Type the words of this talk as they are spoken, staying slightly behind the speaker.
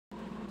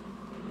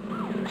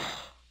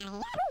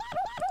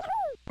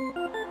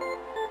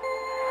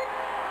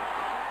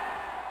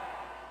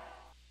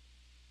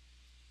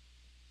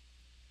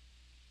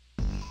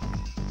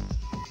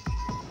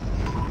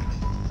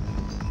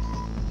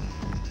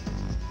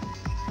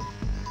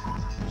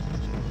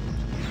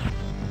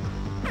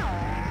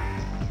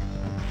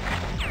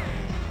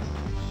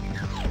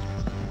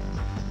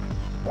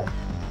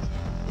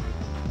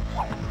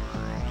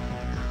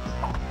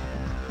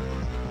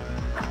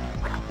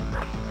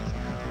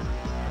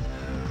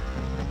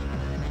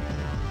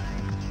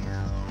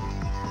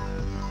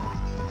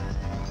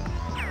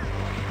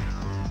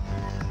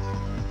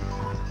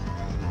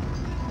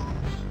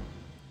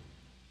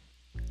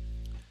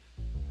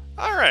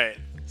Alright,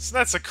 so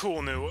that's a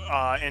cool new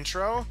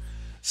intro.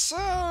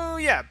 So,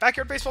 yeah,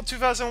 Backyard Baseball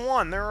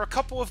 2001, there are a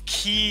couple of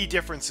key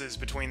differences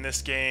between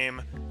this game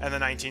and the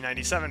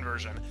 1997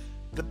 version.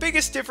 The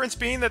biggest difference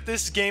being that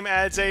this game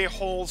adds a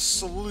whole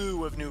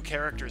slew of new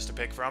characters to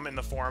pick from in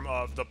the form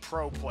of the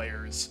pro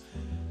players.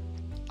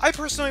 I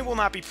personally will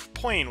not be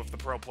playing with the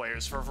pro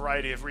players for a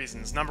variety of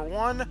reasons. Number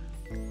one,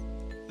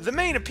 the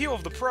main appeal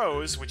of the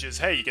pros, which is,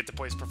 hey, you get to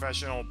play as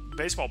professional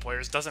baseball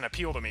players, doesn't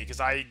appeal to me because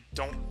I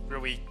don't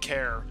really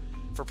care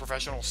for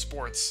professional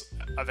sports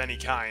of any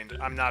kind.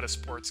 I'm not a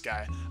sports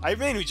guy. I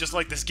mainly just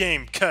like this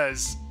game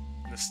because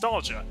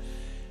nostalgia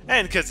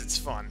and because it's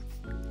fun.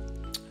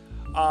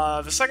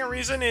 The second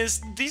reason is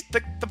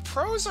the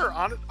pros are,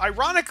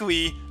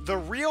 ironically, the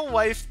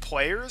real-life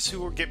players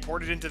who get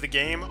ported into the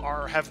game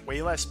have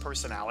way less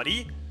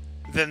personality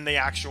than the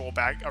actual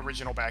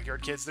original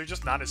Backyard kids. They're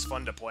just not as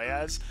fun to play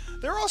as.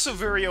 They're also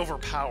very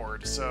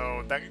overpowered,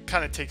 so that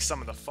kind of takes some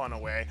of the fun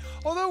away.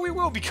 Although we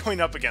will be going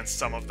up against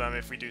some of them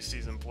if we do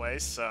season play,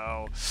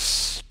 so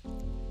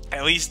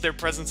at least their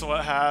presence will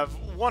have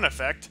one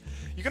effect.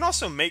 You can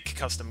also make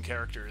custom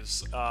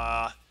characters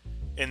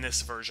in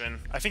this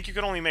version. I think you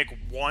can only make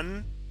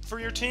one for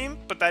your team,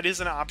 but that is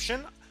an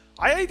option.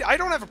 I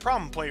don't have a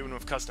problem playing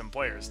with custom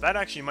players. That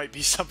actually might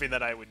be something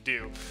that I would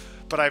do,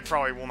 but I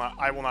probably will not.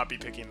 I will not be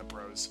picking the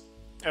pros,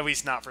 at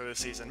least not for this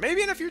season.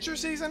 Maybe in a future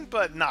season,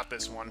 but not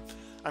this one.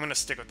 I'm gonna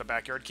stick with the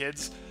Backyard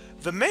kids.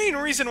 The main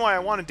reason why I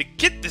wanted to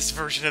get this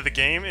version of the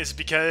game is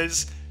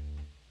because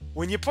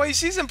when you play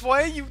season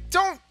play, you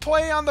don't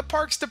play on the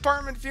Parks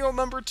Department field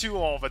number 2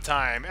 all the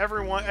time.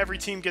 Every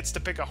team gets to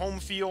pick a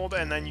home field,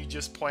 and then you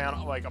just play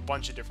on like a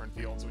bunch of different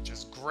fields, which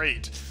is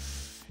great.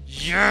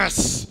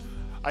 Yes.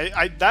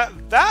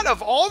 That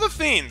of all the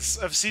things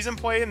of season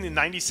play in the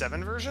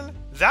 97 version,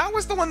 that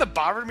was the one that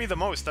bothered me the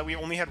most, that we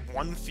only had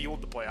one field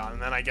to play on,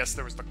 and then I guess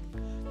there was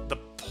the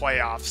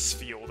playoffs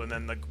field, and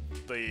then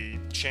the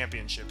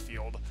championship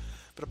field.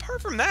 But apart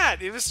from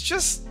that, it was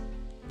just,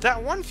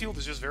 that one field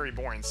is just very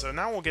boring, so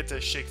now we'll get to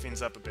shake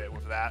things up a bit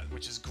with that,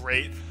 which is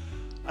great.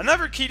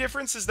 Another key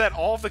difference is that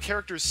all of the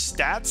characters'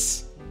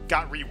 stats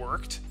got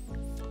reworked.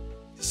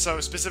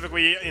 So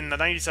specifically, in the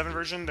 97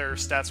 version, their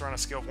stats were on a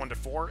scale of 1 to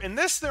 4. In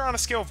this, they're on a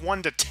scale of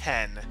 1 to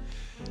 10.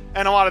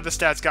 And a lot of the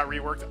stats got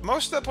reworked.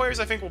 Most of the players,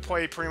 I think, will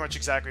play pretty much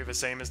exactly the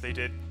same as they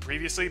did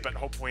previously, but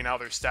hopefully now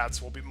their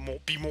stats will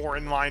be more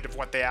in line of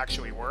what they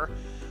actually were.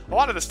 A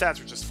lot of the stats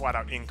were just flat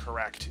out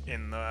incorrect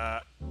in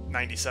the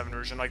 97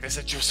 version. Like they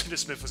said, Joseph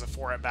Smith was a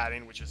 4 at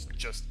batting, which is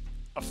just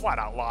a flat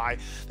out lie.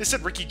 They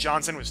said Ricky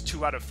Johnson was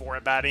 2 out of 4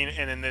 at batting,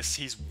 and in this,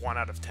 he's 1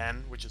 out of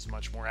 10, which is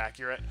much more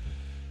accurate.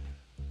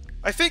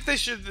 I think they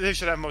should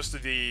have most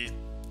of the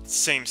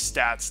same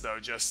stats, though,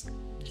 just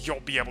you'll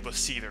be able to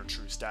see their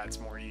true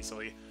stats more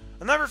easily.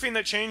 Another thing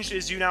that changed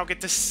is you now get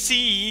to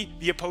see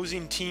the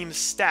opposing team's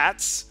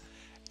stats,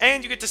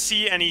 and you get to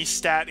see any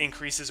stat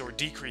increases or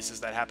decreases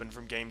that happen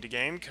from game to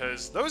game,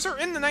 because those are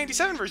in the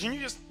 97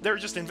 version. They're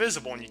just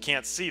invisible and you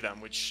can't see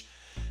them, which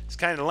is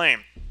kind of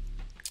lame.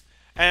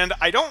 And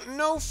I don't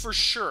know for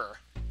sure.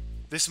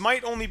 This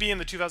might only be in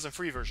the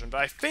 2003 version,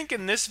 but I think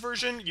in this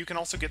version, you can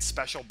also get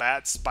special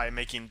bats by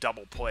making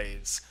double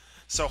plays.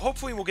 So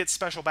hopefully we'll get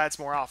special bats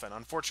more often.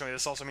 Unfortunately,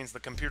 this also means the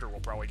computer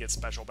will probably get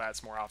special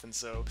bats more often,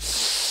 so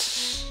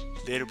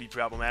it'll be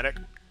problematic.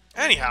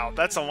 Anyhow,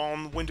 that's a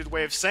long-winded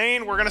way of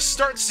saying we're going to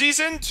start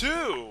Season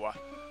 2!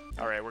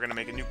 Alright, we're going to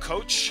make a new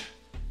coach.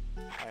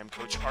 I am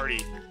Coach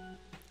Artie.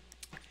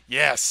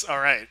 Yes,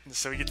 alright,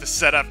 so we get to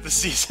set up the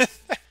season.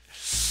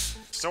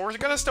 So we're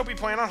going to still be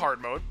playing on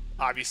hard mode,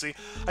 obviously.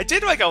 I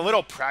did like a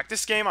little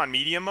practice game on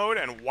medium mode,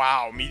 and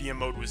wow, medium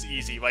mode was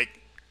easy. Like,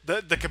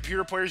 the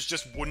computer players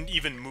just wouldn't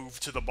even move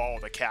to the ball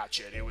to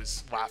catch it. It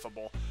was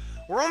laughable.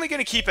 We're only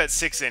going to keep at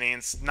 6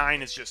 innings.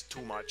 9 is just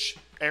too much.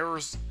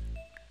 Errors.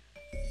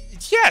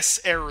 Yes,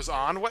 errors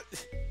on. What?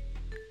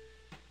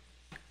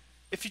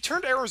 If you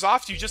turned errors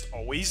off, do you just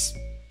always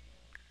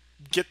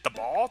get the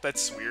ball?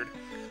 That's weird.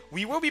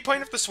 We will be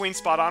playing with the swing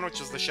spot on,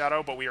 which is the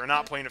shadow, but we are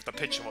not playing with the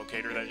pitch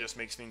locator. That just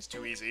makes things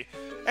too easy.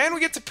 And we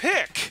get to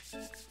pick!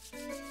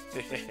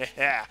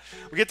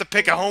 We get to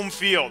pick a home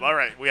field.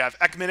 Alright, we have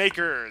Ekman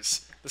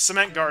Acres, the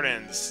Cement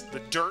Gardens,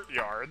 the Dirt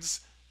Yards,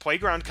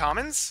 Playground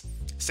Commons,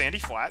 Sandy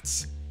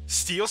Flats,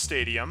 Steel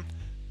Stadium,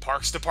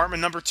 Parks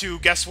Department number 2,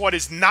 guess what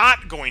is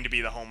not going to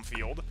be the home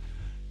field?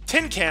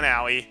 Tin Can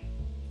Alley.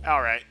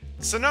 Alright,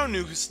 so no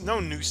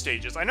new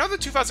stages. I know the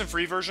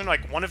 2003 version,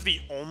 like, one of the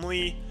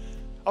only...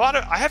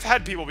 I have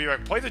had people be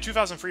like, play the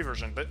 2003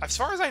 version, but as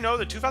far as I know,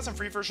 the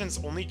 2003 version's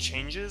only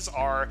changes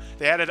are,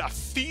 they added a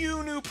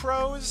few new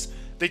pros,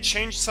 they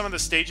changed some of the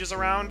stages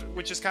around,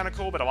 which is kind of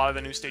cool, but a lot of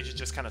the new stages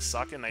just kind of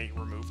suck, and they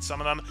removed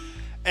some of them,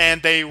 and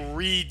they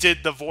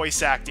redid the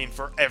voice acting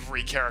for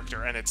every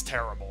character, and it's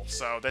terrible,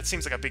 so that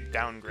seems like a big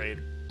downgrade.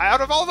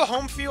 Out of all the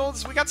home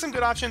fields, we got some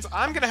good options.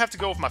 I'm gonna have to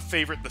go with my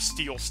favorite, the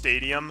Steel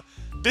Stadium.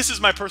 This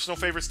is my personal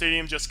favorite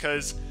stadium just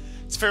because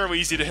it's fairly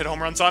easy to hit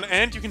home runs on,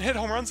 and you can hit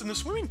home runs in the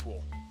swimming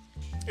pool.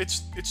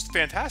 It's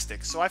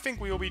fantastic, so I think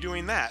we will be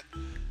doing that.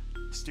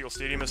 Steel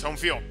Stadium is home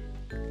field.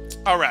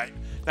 Alright,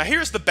 Now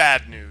here's the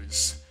bad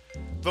news.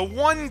 The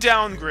one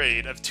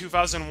downgrade of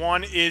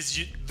 2001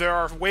 is there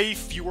are way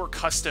fewer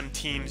custom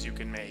teams you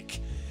can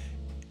make.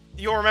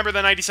 You'll remember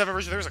the 97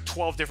 version, there was like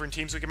 12 different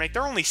teams we could make.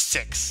 There are only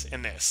 6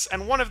 in this.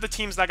 And one of the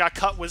teams that got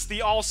cut was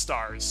the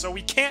All-Stars. So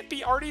we can't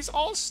be Artie's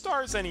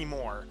All-Stars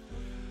anymore.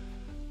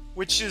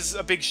 Which is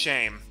a big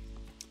shame.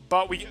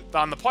 But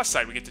on the plus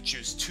side, we get to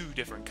choose 2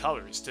 different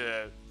colors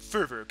to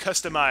further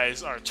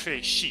customize our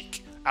très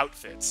chic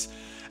outfits.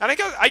 And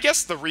I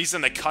guess the reason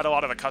they cut a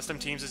lot of the custom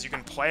teams is you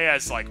can play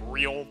as, like,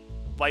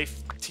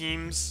 real-life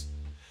teams.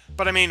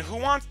 But, I mean, who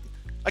wants...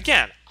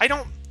 Again, I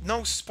don't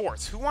know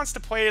sports. Who wants to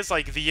play as,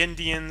 like, the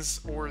Indians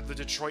or the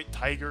Detroit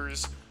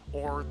Tigers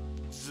or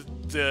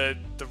the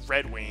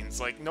Red Wings?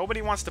 Like,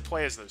 nobody wants to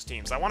play as those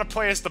teams. I want to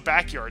play as the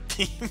backyard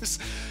teams,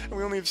 and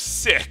we only have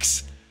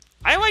 6.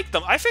 I like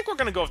them. I think we're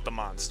going to go with the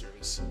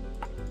Monsters.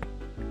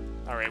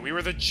 Alright, we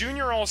were the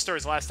Junior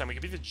All-Stars last time. We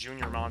could be the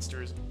Junior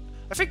Monsters.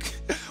 I think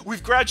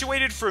we've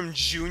graduated from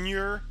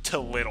Junior to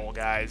Little,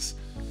 guys.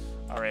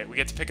 Alright, we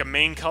get to pick a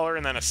main color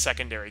and then a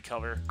secondary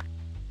color.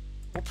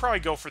 We'll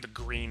probably go for the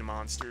green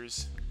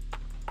Monsters.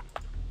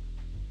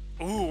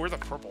 Ooh, we're the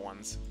purple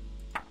ones.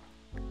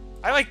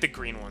 I like the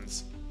green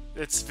ones.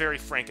 It's very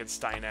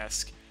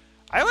Frankenstein-esque.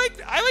 I like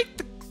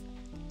the...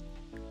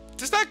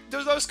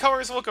 Do those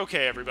colors look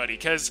okay, everybody?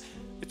 Because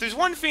if there's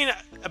one thing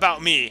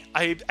about me,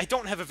 I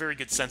don't have a very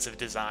good sense of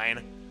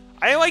design.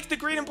 I like the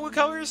green and blue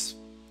colors,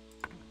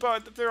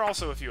 but there are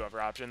also a few other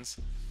options.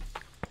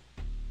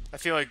 I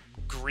feel like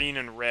green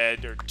and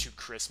red are too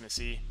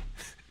Christmassy.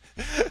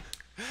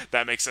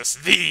 That makes us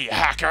the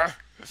hacker.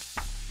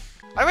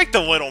 I like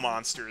the little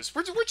monsters.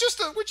 We're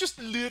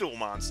just little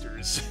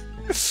monsters.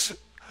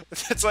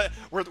 It's like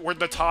we're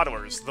the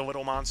toddlers, the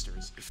little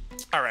monsters.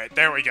 All right,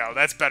 there we go.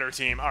 That's better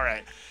team. All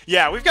right,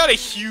 yeah, we've got a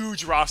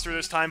huge roster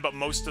this time, but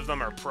most of them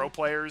are pro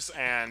players.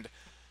 And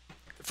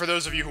for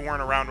those of you who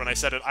weren't around when I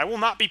said it, I will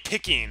not be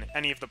picking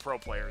any of the pro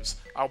players.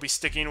 I'll be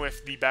sticking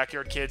with the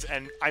backyard kids,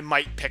 and I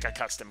might pick a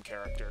custom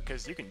character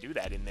because you can do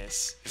that in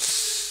this.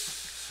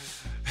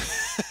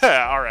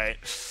 All right.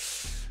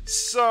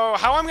 So,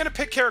 how I'm going to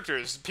pick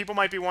characters. People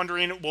might be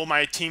wondering, will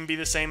my team be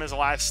the same as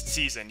last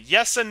season?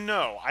 Yes and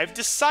no. I've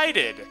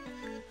decided.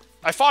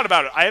 I thought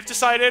about it. I have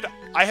decided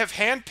I have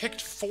handpicked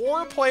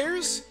 4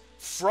 players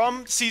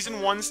from Season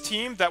 1's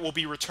team that will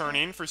be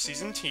returning for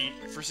Season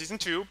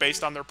 2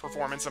 based on their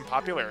performance and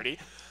popularity.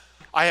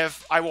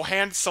 I will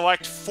hand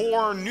select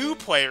 4 new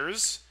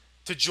players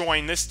to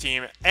join this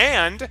team,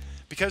 and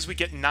because we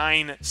get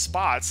 9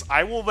 spots,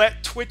 I will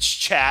let Twitch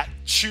chat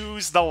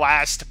choose the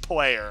last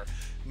player.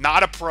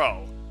 Not a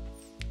pro.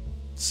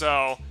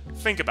 So,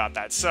 think about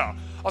that. So,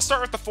 I'll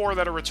start with the 4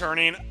 that are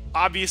returning.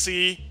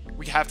 Obviously,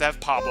 we have to have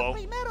Pablo.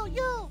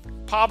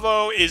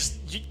 Pablo is...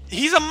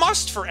 He's a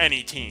must for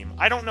any team.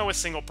 I don't know a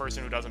single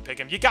person who doesn't pick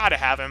him. You gotta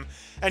have him.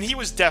 And he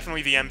was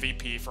definitely the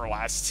MVP for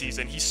last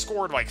season. He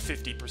scored like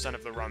 50%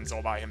 of the runs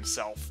all by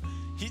himself.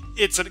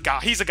 He's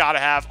a gotta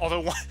have.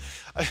 Although,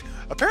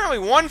 apparently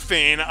one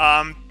thing,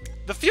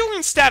 the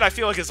fielding stat I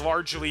feel like is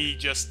largely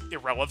just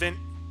irrelevant.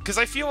 Because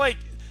I feel like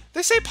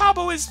they say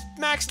Pablo is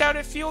maxed out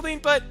at fielding,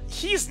 but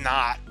he's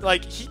not.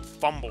 Like, he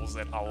fumbles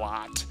it a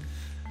lot.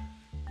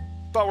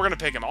 But we're going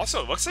to pick him.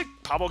 Also, it looks like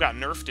Pablo got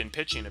nerfed in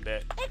pitching a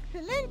bit.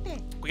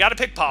 Excelente. We got to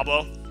pick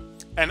Pablo.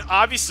 And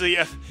obviously,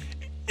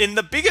 in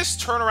the biggest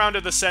turnaround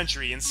of the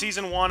century, in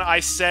Season 1,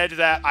 I said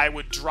that I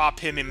would drop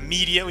him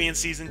immediately in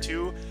Season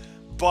 2.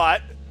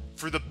 But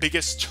for the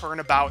biggest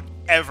turnabout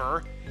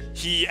ever,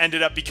 he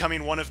ended up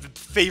becoming one of the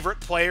favorite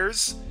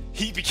players.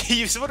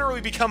 He's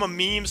literally become a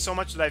meme so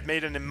much that I've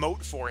made an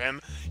emote for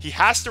him. He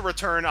has to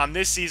return on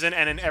this season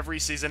and in every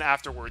season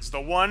afterwards.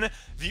 The one,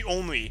 the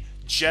only,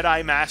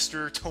 Jedi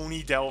Master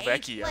Tony Del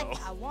Vecchio. Hey,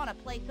 I want to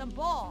play some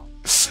ball.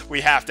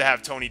 We have to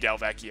have Tony Del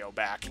Vecchio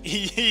back.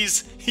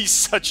 He's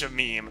such a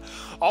meme.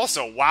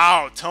 Also,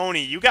 wow,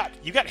 Tony, you got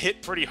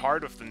hit pretty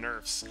hard with the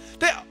nerfs.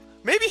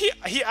 Maybe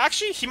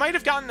he might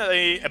have gotten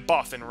a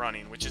buff in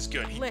running, which is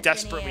good. He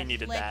desperately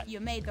needed that. You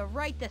made the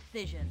right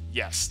decision.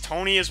 Yes,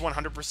 Tony is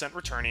 100%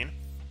 returning.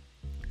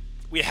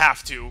 We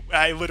have to.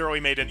 I literally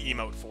made an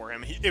emote for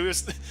him. It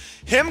was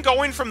him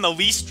going from the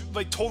least,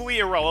 like, totally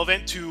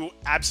irrelevant to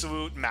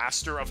absolute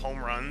master of home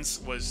runs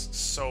was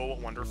so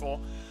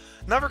wonderful.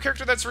 Another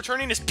character that's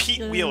returning is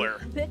Pete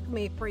Wheeler. Pick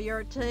me for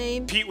your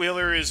team. Pete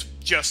Wheeler is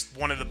just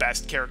one of the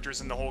best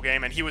characters in the whole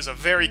game, and he was a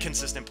very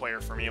consistent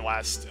player for me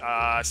last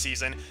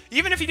season.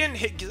 Even if he didn't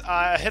hit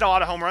a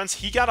lot of home runs,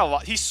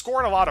 he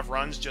scored a lot of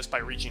runs just by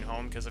reaching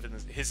home because of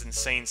his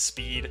insane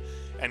speed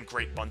and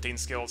great bunting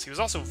skills. He was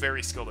also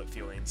very skilled at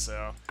fielding,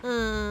 so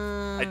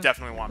I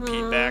definitely want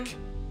Pete back.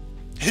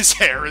 His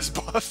hair is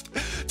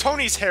buffed.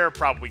 Tony's hair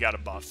probably got a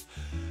buff.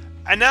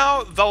 And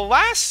now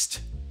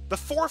the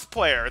 4th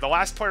player, the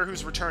last player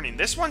who's returning,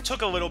 this one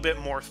took a little bit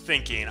more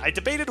thinking. I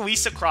debated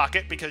Lisa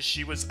Crockett because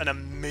she was an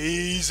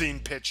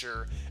amazing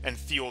pitcher and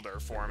fielder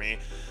for me.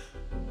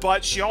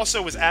 But she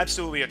also was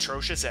absolutely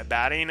atrocious at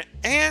batting,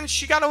 and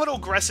she got a little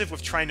aggressive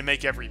with trying to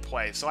make every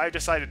play, so I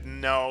decided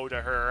no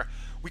to her.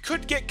 We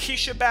could get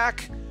Keisha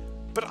back,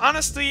 but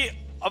honestly,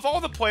 of all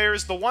the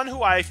players, the one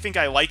who I think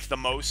I liked the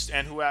most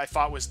and who I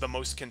thought was the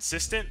most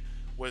consistent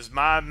was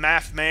my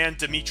math man,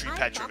 Dmitry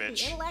Petrovic. I've got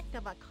the intellect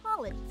of a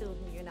college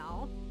student, you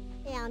know.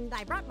 And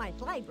I brought my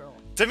slide rule.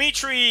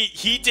 Dmitry,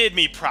 he did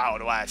me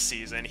proud last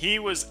season. He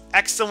was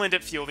excellent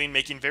at fielding,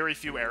 making very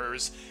few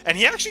errors, and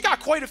he actually got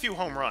quite a few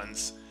home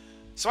runs.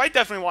 So I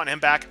definitely want him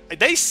back.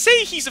 They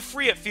say he's a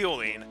free at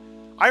fielding.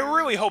 I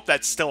really hope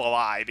that's still a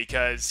lie,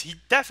 because he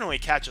definitely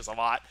catches a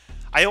lot.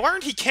 I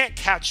learned he can't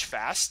catch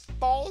fast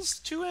balls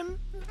to him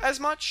as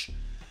much,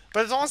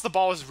 but as long as the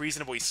ball is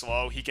reasonably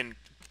slow, he can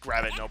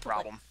grab it no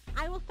problem.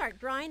 I will start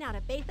drawing out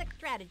a basic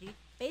strategy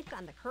based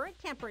on the current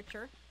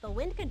temperature, the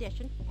wind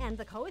condition, and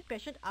the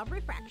coefficient of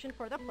refraction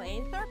for the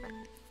playing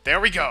surface. There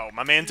we go,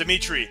 my man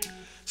Dmitry.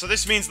 So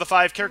this means the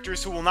 5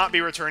 characters who will not be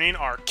returning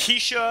are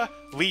Keisha,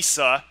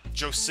 Lisa,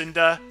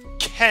 Jocinda,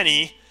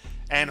 Kenny,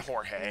 and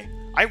Jorge.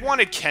 I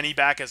wanted Kenny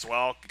back as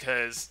well,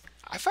 because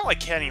I felt like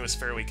Kenny was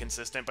fairly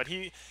consistent, but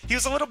he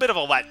was a little bit of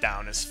a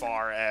letdown as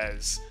far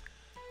as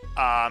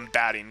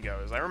batting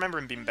goes. I remember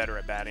him being better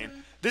at batting.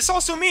 This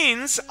also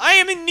means I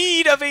am in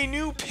need of a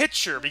new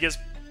pitcher, because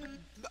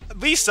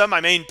Lisa,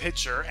 my main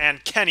pitcher,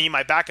 and Kenny,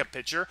 my backup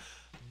pitcher,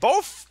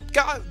 both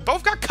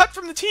got cut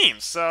from the team,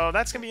 so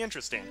that's going to be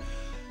interesting.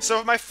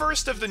 So my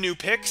first of the new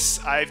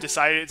picks, I've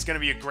decided it's going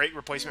to be a great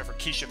replacement for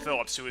Keisha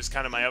Phillips, who is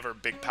kind of my other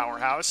big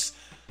powerhouse.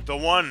 The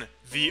one,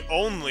 the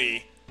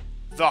only,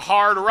 the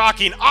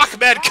hard-rocking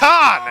Ahmed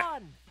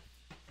Khan!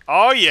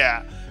 Oh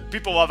yeah,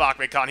 people love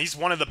Ahmed Khan. He's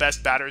one of the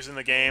best batters in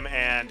the game,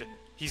 and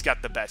he's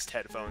got the best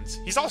headphones.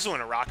 He's also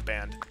in a rock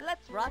band.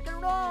 Let's rock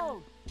and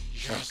roll!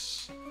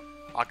 Yes!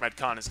 Ahmed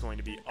Khan is going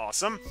to be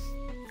awesome.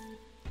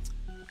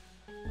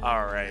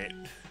 Alright,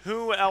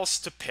 who else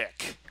to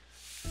pick?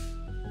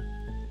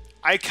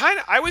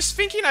 I was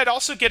thinking I'd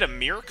also get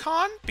Amir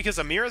Khan, because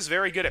Amir is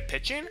very good at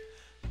pitching,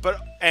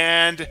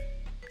 and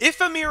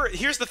if Amir,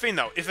 here's the thing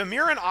though, if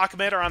Amir and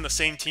Ahmed are on the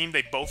same team,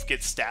 they both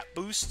get stat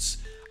boosts.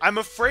 I'm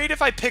afraid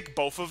if I pick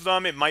both of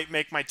them, it might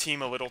make my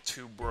team a little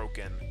too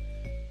broken.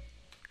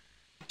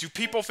 Do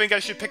people think I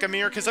should pick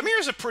Amir? Because Amir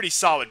is a pretty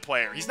solid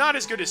player. He's not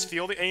as good as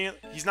fielding.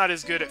 He's not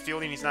as good at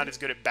fielding. He's not as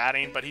good at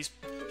batting. But he's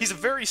a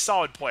very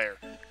solid player.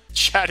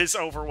 Chat is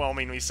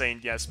overwhelmingly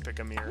saying yes, pick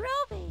Amir.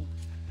 Ruby.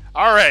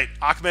 All right,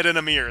 Ahmed and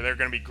Amir. They're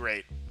going to be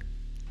great.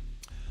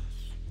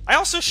 I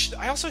also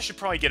should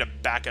probably get a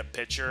backup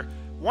pitcher.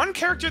 One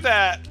character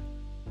that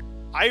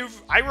I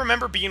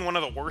remember being one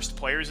of the worst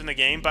players in the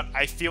game, but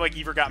I feel like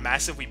either got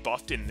massively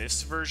buffed in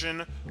this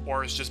version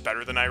or is just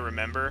better than I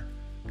remember,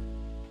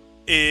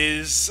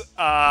 is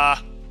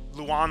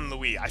Luan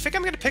Louis. I think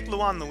I'm going to pick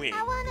Luan Louis.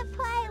 I want to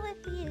play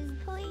with you,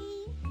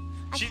 please.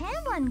 I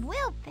can run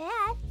real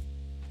fast.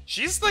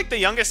 She's like the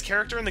youngest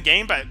character in the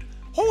game, but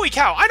holy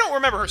cow, I don't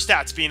remember her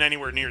stats being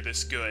anywhere near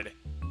this good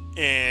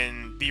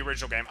in the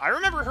original game. I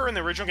remember her in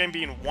the original game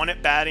being 1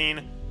 at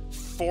batting,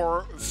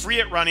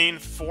 3 at running,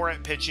 4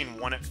 at pitching,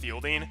 1 at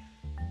fielding,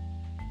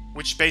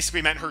 which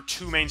basically meant her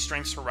 2 main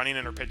strengths for running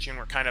and her pitching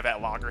were kind of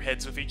at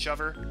loggerheads with each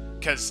other,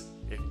 because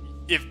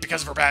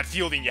because of her bad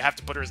fielding, you have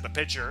to put her as the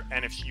pitcher,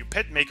 and if you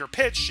make her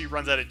pitch, she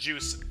runs out of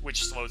juice,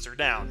 which slows her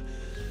down.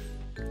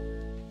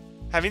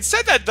 Having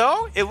said that,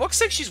 though, it looks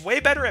like she's way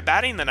better at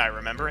batting than I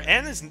remember,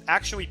 and is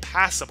actually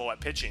passable at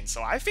pitching,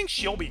 so I think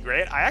she'll be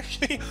great. I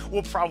actually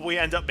will probably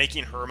end up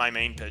making her my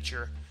main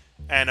pitcher,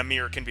 and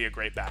Amir can be a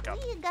great backup.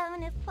 You're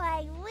going to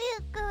play real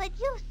good,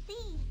 you'll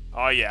see.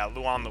 Oh yeah,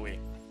 Luan Louis.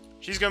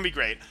 She's going to be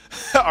great.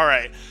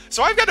 Alright,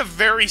 so I've got a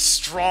very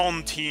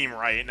strong team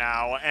right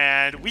now,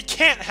 and we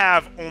can't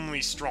have only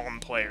strong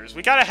players.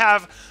 We got to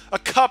have a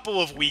couple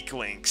of weak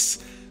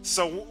links.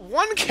 So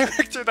one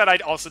character that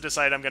I'd also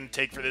decide I'm going to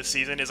take for this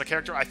season is a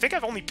character I think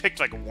I've only picked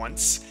like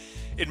once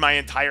in my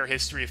entire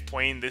history of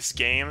playing this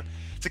game.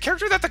 It's a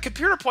character that the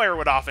computer player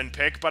would often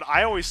pick, but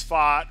I always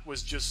thought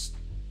was just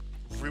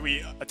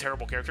really a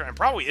terrible character, and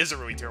probably is a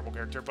really terrible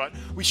character, but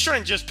we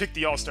shouldn't just pick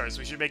the All-Stars.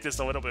 We should make this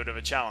a little bit of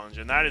a challenge,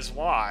 and that is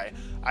why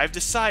I've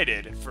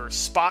decided for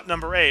spot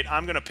number 8,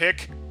 I'm going to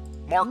pick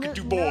Mark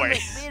Dubois.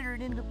 Better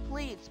than to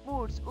play at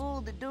sports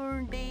all the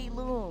darn day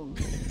long.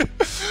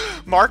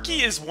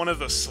 Marky is one of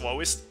the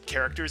slowest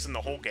characters in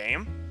the whole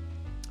game,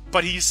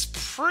 but he's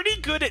pretty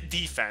good at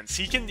defense.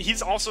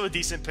 He's also a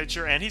decent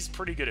pitcher, and he's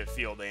pretty good at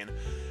fielding.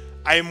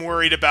 I'm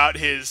worried about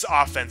his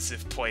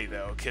offensive play,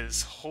 though,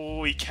 because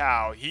holy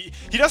cow, he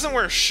doesn't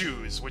wear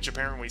shoes, which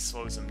apparently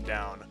slows him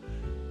down.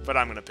 But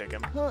I'm going to pick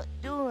him. Hot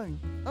darn,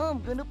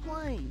 I'm gonna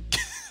play.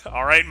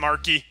 Alright,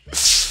 Marky.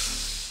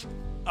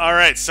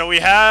 Alright, so we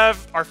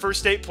have our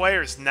first 8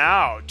 players.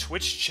 Now,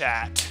 Twitch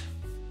chat.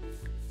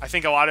 I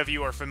think a lot of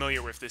you are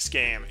familiar with this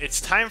game. It's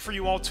time for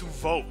you all to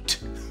vote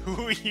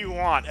who you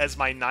want as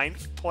my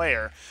 9th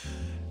player.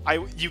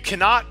 You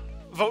cannot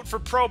vote for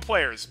pro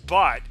players,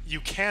 but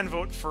you can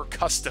vote for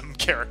custom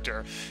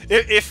character.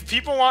 If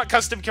people want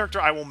custom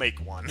character, I will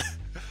make one.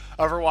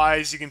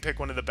 Otherwise, you can pick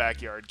one of the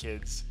backyard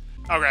kids.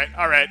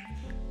 Alright.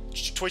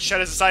 Twitch chat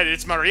has decided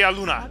it's Maria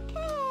Luna.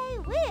 Okay,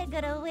 we're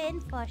gonna win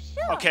for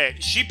sure.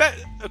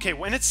 Okay,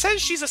 when it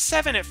says she's a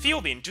 7 at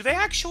fielding, do they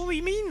actually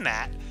mean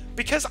that?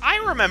 Because I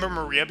remember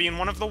Maria being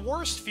one of the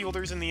worst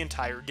fielders in the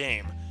entire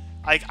game.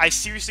 I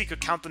seriously could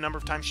count the number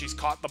of times she's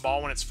caught the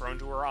ball when it's thrown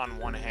to her on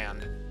one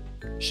hand.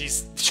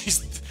 She's...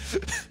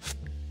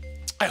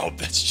 I hope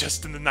that's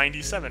just in the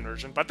 97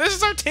 version, but this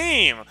is our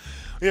team!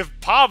 We have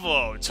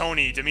Pablo,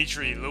 Tony,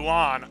 Dimitri,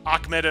 Luan,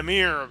 Ahmed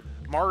Amir,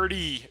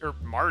 Marky,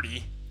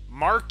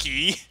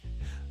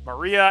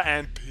 Maria,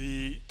 and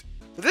Pete.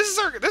 But this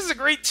is a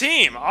great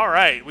team. All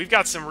right, we've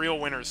got some real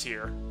winners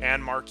here,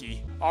 and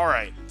Marky. All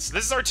right, so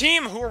this is our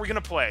team. Who are we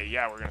gonna play?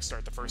 Yeah, we're gonna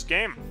start the first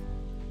game.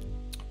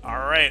 All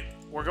right,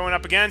 we're going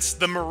up against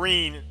the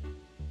Mariners?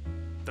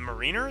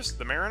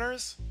 The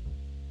Mariners?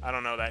 I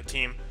don't know that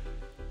team.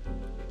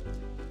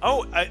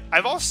 Oh,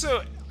 I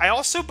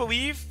also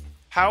believe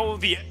how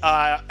the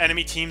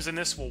enemy teams in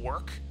this will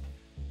work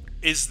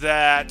is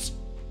that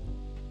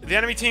the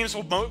enemy teams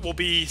will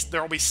be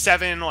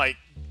 7 like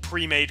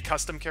pre-made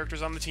custom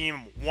characters on the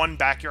team, 1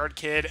 backyard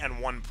kid, and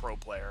 1 pro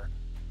player.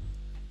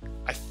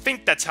 I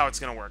think that's how it's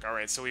gonna work. All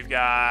right, so we've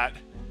got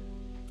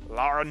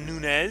Lara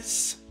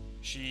Nunez.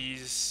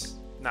 She's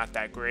not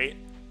that great.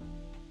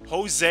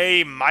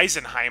 Jose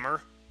Meisenheimer.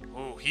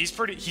 Ooh, he's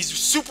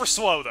super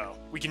slow though.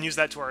 We can use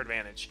that to our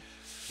advantage.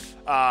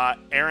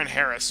 Aaron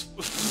Harris,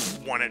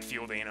 1 at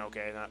fielding.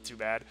 Okay, not too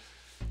bad.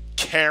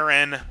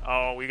 Karen.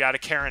 Oh, we got a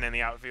Karen in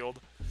the outfield.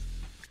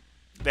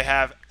 They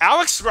have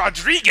Alex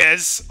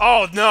Rodriguez.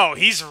 Oh, no,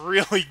 he's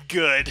really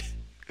good.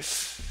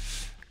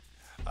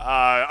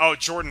 Oh,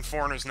 Jordan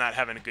Forner's not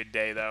having a good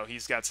day, though.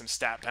 He's got some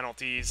stat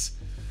penalties.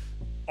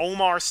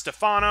 Omar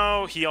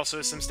Stefano, he also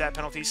has some stat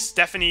penalties.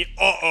 Stephanie,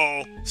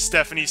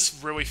 Stephanie's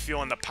really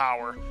feeling the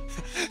power.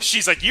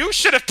 She's like, you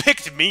should have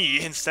picked me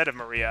instead of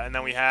Maria. And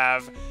then we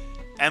have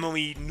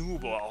Emily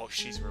Newell. Oh,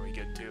 she's really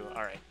good, too.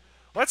 All right,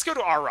 let's go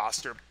to our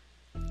roster.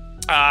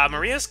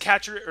 Maria's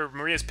pitcher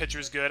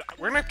is good.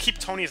 We're gonna keep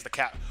Tony as the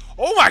cat.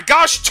 Oh my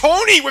gosh,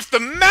 Tony with the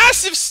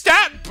massive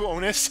stat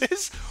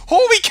bonuses!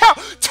 Holy cow,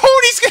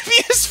 Tony's gonna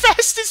be as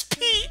fast as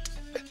Pete!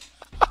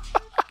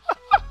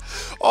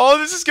 Oh,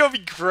 this is gonna be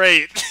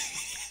great.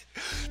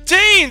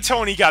 Dang,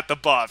 Tony got the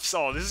buffs.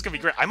 Oh, this is gonna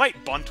be great. I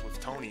might bunt with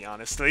Tony,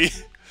 honestly.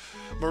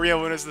 Maria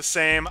Luna's the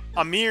same.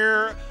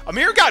 Amir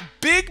got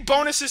big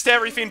bonuses to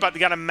everything, but they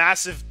got a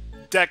massive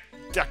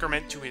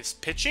decrement to his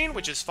pitching,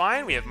 which is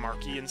fine. We have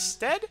Marky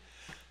instead.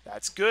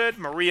 That's good.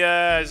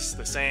 Maria is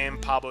the same.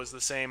 Pablo's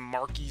the same.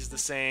 Marky's the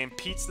same.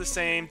 Pete's the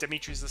same.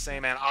 Dimitri's the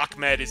same. And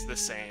Ahmed is the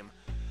same.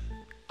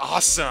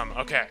 Awesome.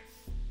 Okay.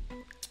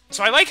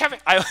 So I like having...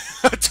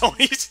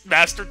 Tony's...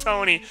 Master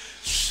Tony.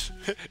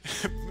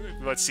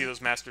 Let's see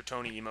those Master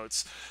Tony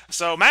emotes.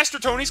 So Master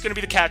Tony's going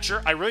to be the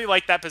catcher. I really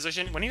like that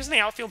position. When he was in the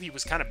outfield, he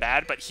was kind of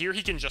bad. But here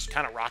he can just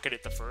kind of rocket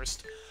it to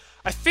first.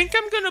 I think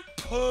I'm going to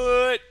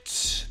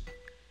put...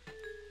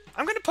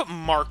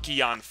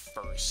 Marky on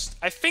first.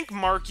 I think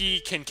Marky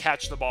can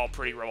catch the ball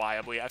pretty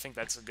reliably. I think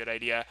that's a good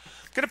idea.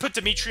 I'm going to put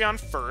Dimitri on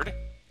third. I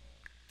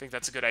think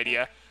that's a good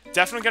idea.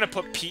 Definitely going to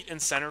put Pete in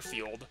center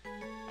field.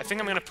 I think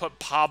I'm going to put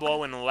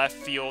Pablo in left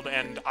field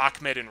and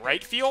Ahmed in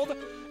right field.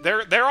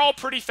 They're all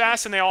pretty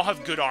fast and they all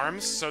have good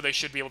arms, so they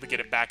should be able to get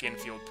it back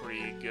infield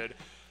pretty good.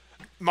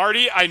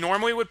 Marty, I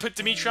normally would put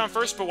Dimitri on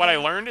first, but what I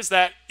learned is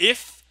that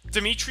if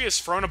Dimitri has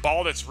thrown a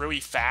ball that's really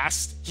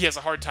fast, he has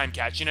a hard time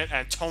catching it,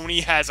 and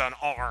Tony has an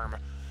arm.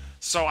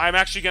 So I'm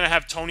actually going to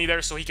have Tony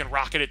there so he can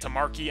rocket it to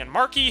Marky, and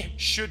Marky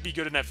should be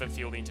good enough at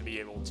fielding to be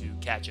able to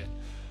catch it.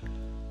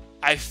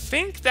 I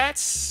think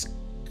that's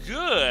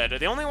good.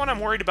 The only one I'm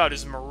worried about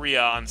is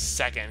Maria on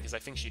second, because I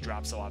think she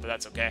drops a lot, but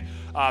that's okay.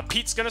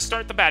 Pete's going to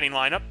start the batting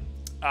lineup,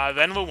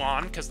 then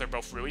Luan, because they're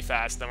both really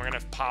fast. Then we're going to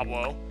have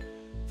Pablo,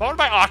 followed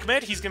by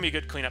Ahmed. He's going to be a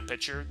good cleanup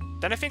pitcher.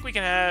 Then I think we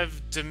can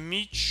have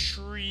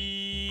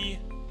Dimitri,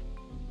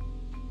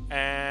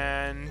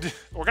 and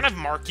we're going to have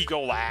Marky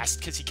go last,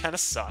 because he kind of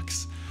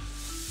sucks.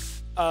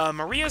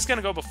 Maria's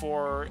gonna go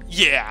before...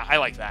 Yeah, I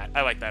like that.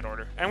 I like that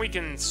order. And we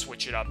can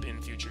switch it up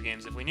in future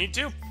games if we need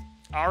to.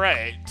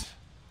 Alright.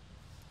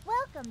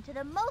 Welcome to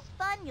the most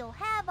fun you'll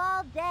have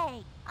all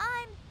day.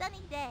 I'm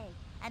Sunny Day,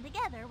 and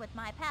together with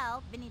my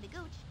pal, Vinny the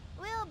Gooch,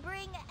 we'll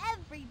bring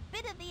every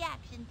bit of the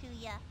action to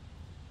ya.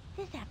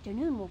 This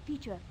afternoon will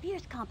feature a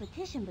fierce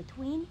competition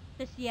between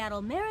the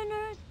Seattle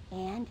Mariners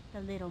and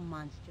the Little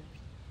Monsters.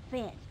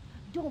 Fans,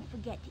 don't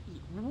forget to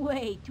eat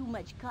way too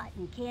much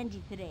cotton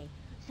candy today,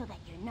 so that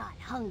you're not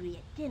hungry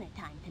at dinner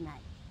time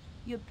tonight.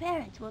 Your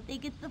parents will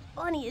think it's the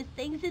funniest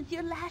thing since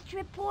your last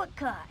report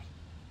card.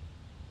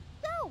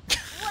 So,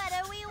 what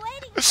are we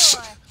waiting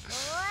for?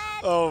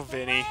 Oh,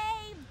 Vinny.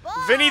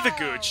 Vinny the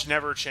Gooch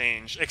never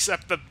changed,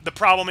 except the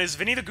problem is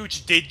Vinny the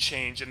Gooch did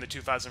change in the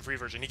 2003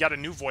 version. He got a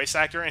new voice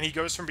actor, and he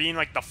goes from being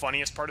like the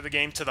funniest part of the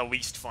game to the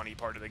least funny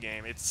part of the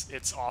game.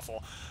 It's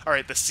awful. All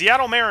right, the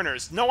Seattle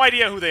Mariners. No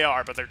idea who they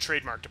are, but they're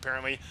trademarked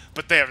apparently.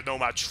 But they have no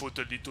match for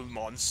the Little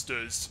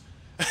Monsters.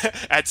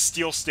 At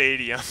Steel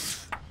Stadium.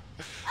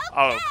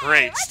 Oh,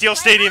 great. Steel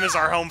Stadium is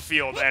our home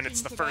field, and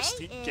it's the first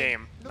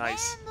game.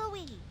 Nice.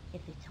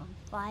 If it's on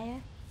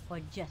fire or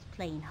just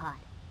plain hot,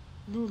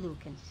 Lulu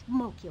can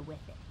smoke you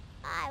with it.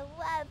 I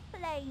love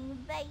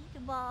playing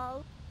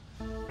baseball.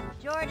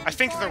 Jordan I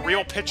think the Forner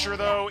real to pitcher, the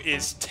though,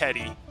 is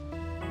Teddy.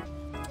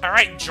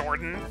 Alright,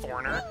 Jordan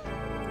Forner.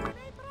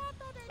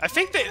 I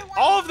think that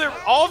all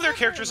of their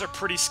characters are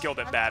pretty skilled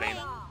at batting.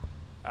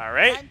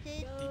 Alright.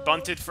 He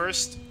bunted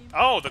first.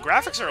 Oh, the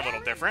graphics are a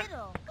little different.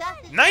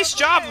 Nice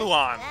job,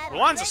 Luan!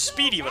 Luan's a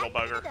speedy little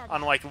bugger,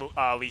 unlike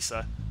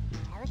Lisa.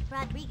 Alex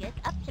Rodriguez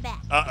up to bat.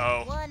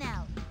 Uh-oh. 1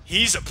 out.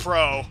 He's a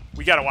pro.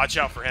 We gotta watch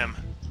out for him.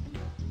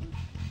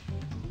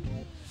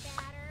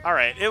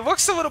 Alright, it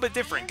looks a little bit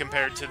different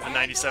compared to the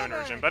 97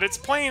 version, but it's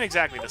playing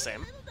exactly the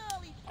same.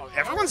 Oh,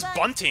 everyone's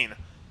bunting.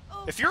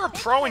 If you're a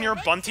pro and you're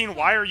bunting,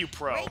 why are you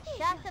pro?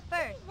 Shot to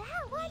first.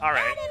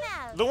 Alright.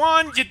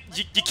 Luan,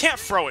 you can't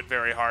throw it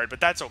very hard, but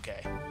that's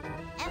okay.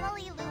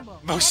 Emily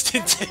Lubo. Most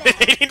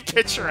intimidating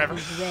pitcher ever.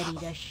 She's ready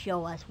to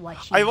show us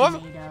what she's I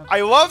love made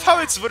of. how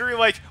it's literally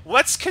like,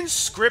 let's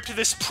conscript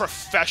this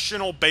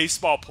professional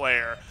baseball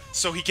player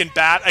so he can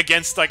bat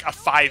against like a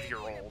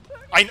 5-year-old.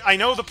 I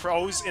know the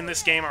pros in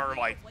this game are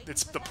like,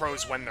 it's the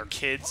pros when they're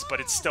kids, but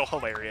it's still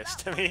hilarious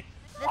to me.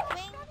 The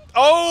swing.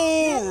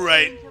 Oh,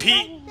 right,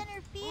 Pete.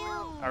 Center field.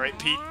 All right,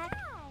 Pete.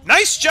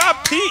 Nice job,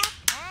 Pete.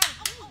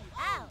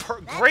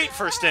 Out. Great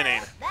first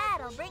inning.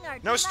 That'll bring our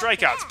No team up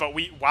to strikeouts, bat. but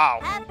wow,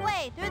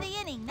 Halfway through the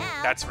inning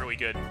now. that's really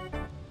good.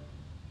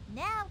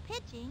 Now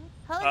pitching,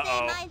 Jose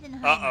Uh-oh.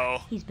 Meisenheimer.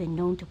 Uh-oh. He's been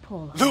known to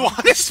pull. Luan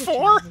is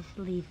 4?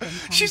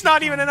 She's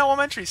not even in a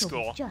elementary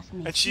school,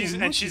 and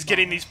she's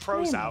getting these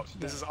pros out.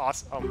 This is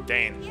awesome. Oh,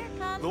 dang. Here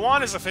comes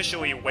Luan is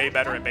officially way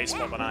better at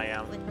baseball than I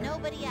am. with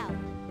nobody out.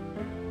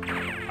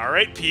 All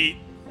right, Pete.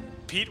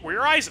 Pete, were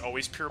your eyes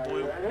always pure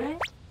blue?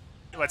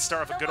 Let's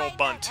start with a The good old windup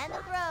bunt. And the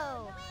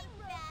throw.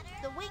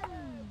 The wing.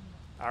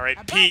 All right,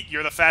 Pete,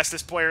 you're the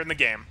fastest player in the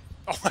game.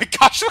 Oh my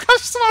gosh, look how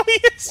slow he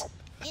is.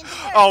 Into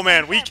third. Oh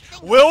man,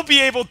 we'll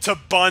be able to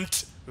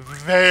bunt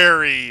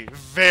very,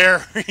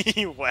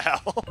 very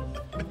well.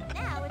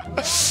 Now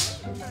it's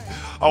third.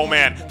 Oh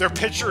man, their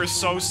pitcher is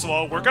so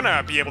slow. We're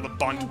gonna be able to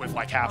bunt with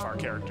like half our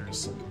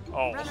characters.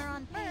 Oh. Runner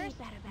on first.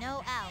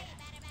 No out.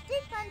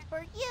 This one's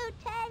for you,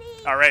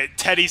 Teddy. All right,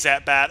 Teddy's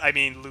at bat. I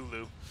mean,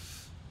 Lulu.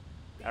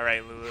 All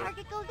right, Lulu.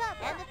 Target goes up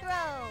and the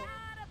throw.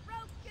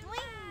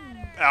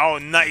 Swing. Oh,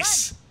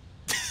 nice.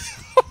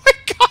 Oh my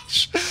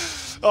gosh.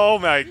 Oh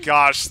my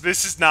gosh,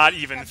 this is not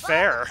even The ball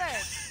fair. to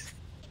first.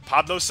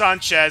 Pablo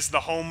Sanchez,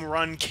 the home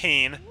run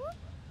king.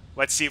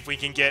 Let's see if we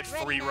can get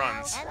Ready 3 now,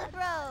 runs. And the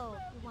throw.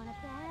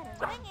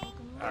 Swinging.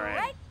 All right.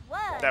 Right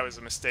one. That was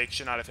a mistake.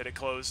 Should not have hit it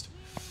closed.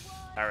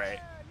 All right.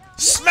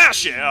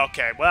 Smash it!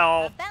 Okay,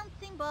 well, A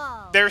bouncing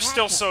ball. they're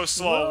still so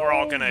slow, we're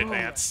all gonna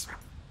advance.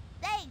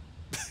 Safe.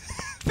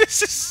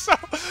 This is so...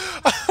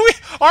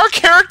 Our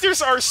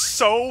characters are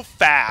so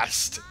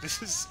fast.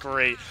 This is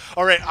great.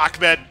 All right,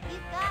 Ahmed. He's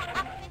got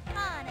Ahmed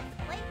Khan at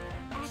the plate.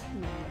 Ahmed is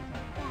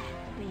a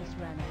fast base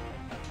runner,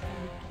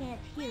 and you can't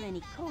hear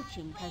any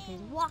coaching because his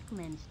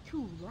Walkman's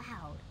too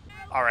loud.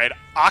 All right,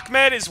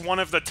 Ahmed is one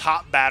of the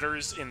top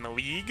batters in the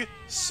league,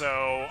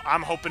 so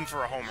I'm hoping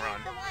for a home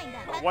run.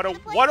 The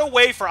windup. What a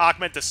way for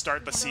Ahmed to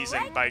start the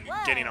season by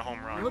getting a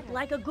home run. Looked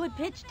like a good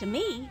pitch to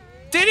me.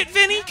 Did it,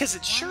 Vinny? Because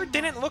it sure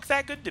didn't look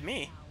that good to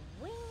me.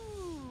 Wing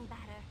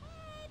batter.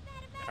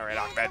 All right,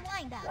 Here's Ahmed. the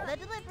windup.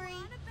 The delivery.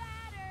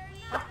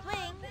 A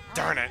swing.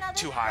 Darn it, Another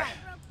too high.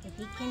 strike. If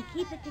he can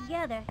keep it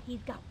together,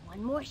 he's got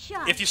one more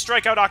shot. If you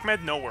strike out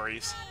Ahmed, no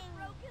worries. Swing.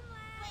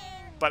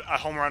 But a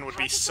home run would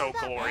be Target so goes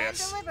up and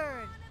glorious.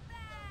 delivered.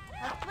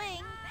 A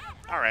swing.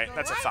 All right,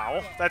 that's a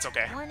foul. That's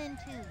okay. 1 and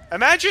 2.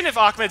 Imagine if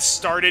Ahmed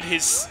started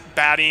his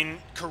batting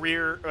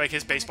career, like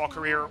his baseball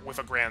career, with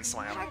a grand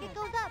slam. Target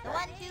goes up. The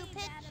 1-2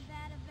 pitch.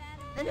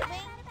 The swing.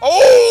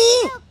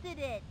 Oh!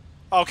 Belted it.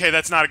 Okay,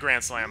 that's not a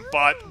grand slam,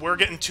 but we're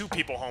getting 2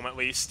 people home at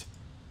least.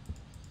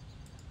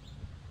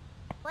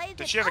 Plays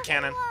Does it she have a up the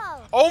cannon?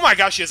 wall. Oh my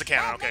gosh, she has a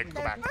cannon. That Okay, makes go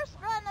their back. First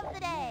run of the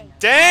day.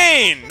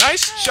 Dang!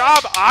 Nice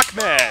job,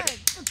 Ahmed.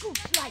 The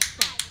goose likes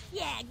that.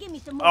 Yeah, give me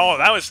some more. Oh,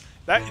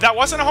 that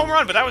wasn't a home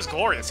run, but that was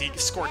glorious. He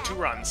scored 2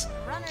 runs.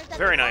 Runners at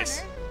Very the nice.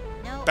 corners.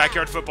 No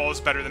Backyard out. football is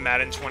better than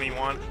Madden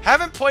 21.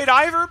 Haven't played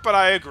either, but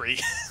I agree.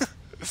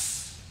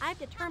 I've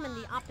determined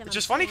the optimum. Which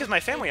is funny because my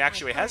family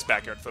actually has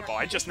backyard football.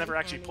 I just never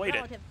actually played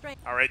it.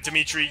 All right,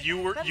 Dimitri,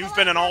 you've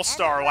been an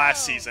all-star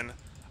last season.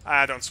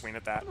 Don't swing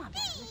at that. Come on,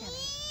 baby, look at me.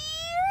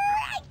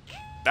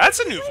 That's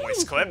a new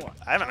voice clip.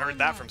 I haven't heard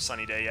that from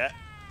Sunny Day yet.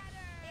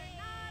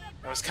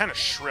 That was kind of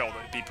shrill, to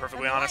be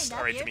perfectly honest.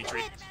 All right,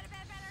 Dimitri.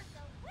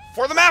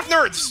 For the math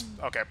nerds!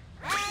 Okay.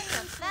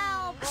 That's a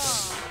foul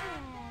ball.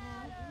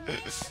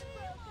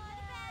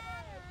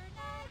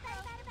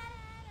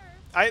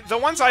 The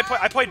ones I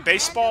played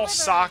baseball,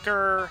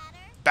 soccer,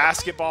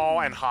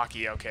 basketball, and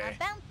hockey, okay.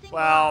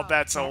 Well,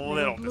 that's a That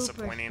little blooper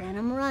disappointing. sent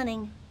him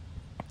running.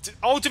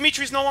 Oh,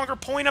 Dimitri's no longer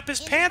pulling up his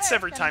Into pants first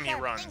every on time he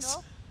sharp runs.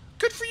 single.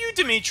 Good for you,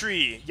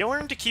 Dimitri. You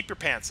learned to keep your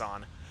pants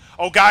on.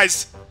 Oh,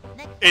 guys,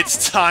 Next it's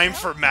batter. time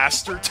for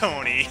Master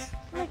Tony.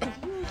 Like his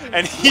usual.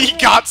 And he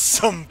got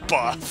some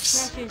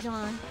buffs. Pressure's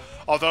on.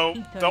 Although,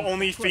 the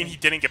only thing he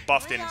didn't get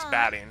buffed in is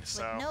batting, With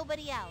so...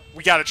 nobody out.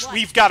 We've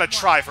got to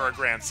try for a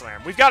Grand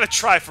Slam. We've got to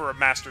try for a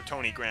Master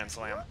Tony Grand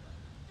Slam.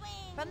 Swing.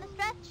 From the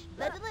stretch,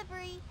 the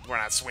delivery. We're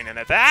not swinging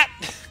at that.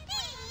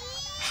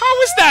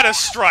 How is that a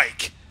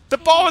strike? The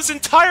ball is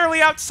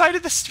entirely outside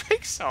of the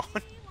strike zone.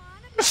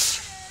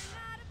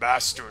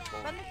 Master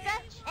From Tony. the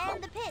stretch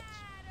and the pitch.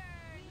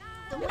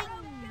 The wing.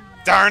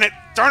 Darn it,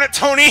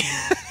 Tony.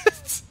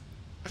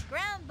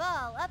 Ground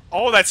ball up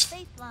Oh, the that's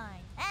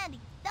baseline. And he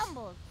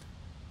stumbles.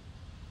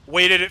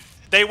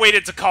 They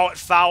waited to call it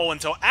foul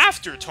until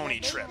after Tony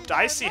tripped.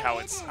 I see how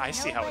it is.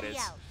 Nobody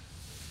out.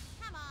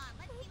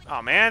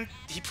 Oh man,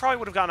 he probably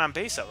would have gotten on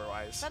base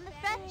otherwise. From the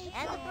stretch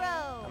and the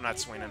throw. I'm not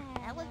swinging.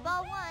 That was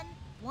ball one.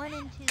 1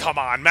 and 2. Come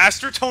on,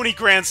 Master Tony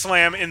grand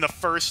slam in the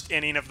first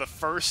inning of the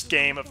first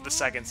game of the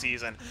second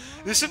season.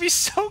 This would be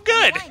so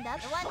good. Wind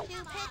up, the 1-2 pitch.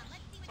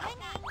 Swinging.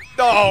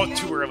 Oh,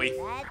 too early.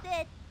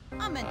 That's it.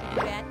 I meant to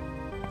do that.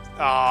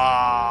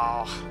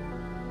 Oh.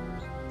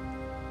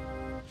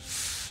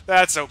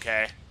 That's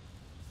okay.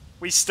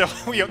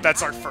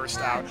 That's our first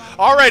out.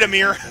 All right,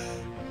 Amir.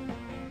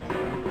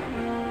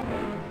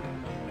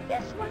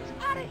 This one's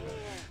out of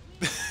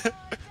here.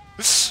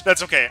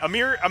 That's okay.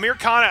 Amir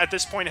Khan at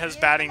this point has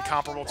batting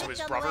comparable to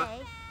his brother.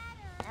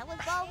 That was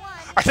ball one.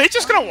 Are they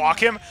just gonna walk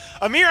him?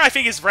 Amir, I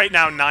think, is right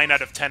now 9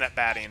 out of 10 at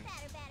batting.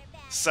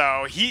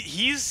 So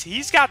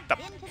he's got the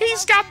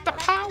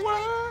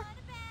power.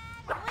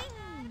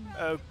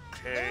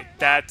 Okay,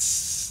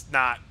 that's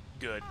not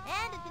good.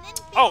 And it's an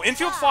infield Oh,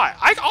 infield fly.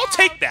 I'll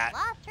take that.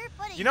 Lost her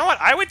footing. You know what?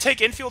 I would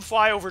take infield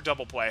fly over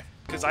double play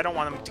because I don't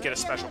want him to get a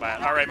special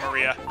bat. All right,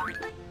 Maria.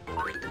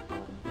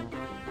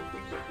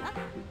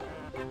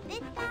 This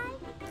time,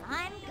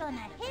 I'm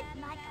gonna hit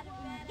like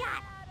a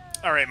yacht.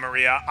 All right,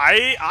 Maria.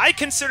 I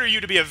consider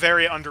you to be a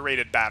very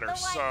underrated batter. The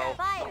So wind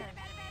fire.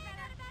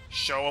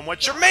 show him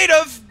what you're made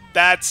of.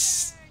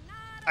 That's.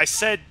 I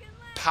said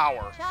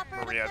power,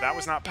 Chopper Maria. with That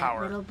was not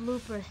power. Little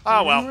blooper.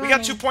 Oh well, still we got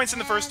running. 2 points in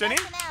the first And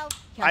inning. that's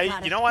an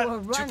out. You know what?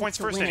 2 Gotta points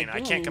score first runs to inning. win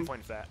a I can't game. complain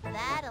with that.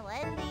 That'll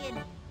end the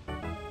inning.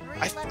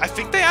 I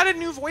think they added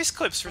new voice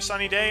clips for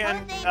Sunny Day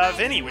and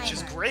Vinny, which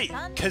is great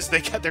because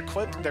their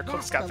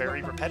clips got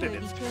very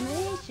repetitive.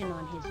 Determination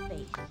on his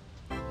face.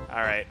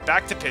 All right,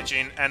 back to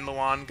pitching, and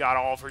Luan got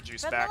all of her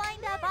juice From back. the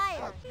wind up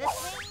fire. The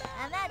swing,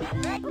 and that's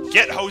right.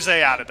 Get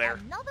Jose out of there.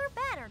 Another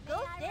batter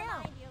goes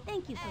down.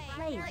 Thank you for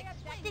playing.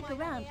 Stick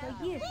around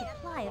for years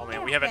supply of Oh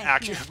man, we have an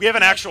refreshments.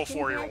 actual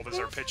 4-year-old as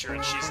our pitcher,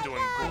 and she's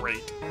doing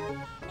great.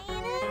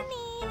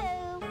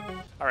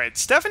 All right,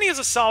 Stephanie is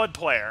a solid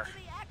player,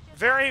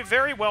 very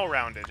very well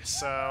rounded.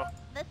 So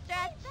The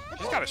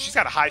stretch. she's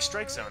got a high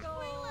strike zone.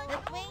 The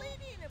swing.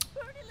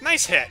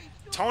 Nice hit,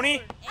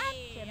 Tony.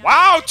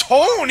 Wow,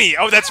 Tony!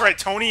 Oh, that's right.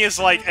 Tony is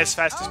like as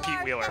fast as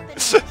Pete Wheeler.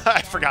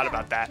 I forgot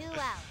about that. 2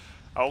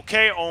 out.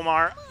 Okay,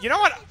 Omar. You know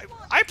what?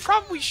 I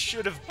probably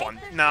should have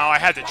bunted. No, I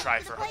had to try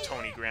for a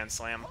Tony grand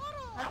slam.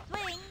 A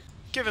swing.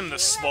 Give him the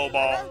slow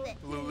ball,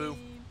 Lulu.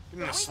 Give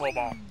him the slow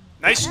ball.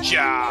 Nice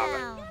job.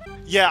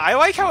 Down. Yeah, I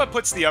like how it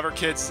puts the other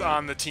kids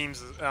on the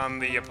teams, on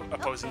the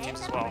opposing teams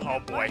as well. Oh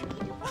boy.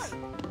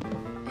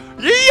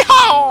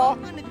 Yeehaw!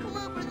 I'm gonna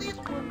clobber this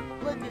one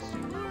like a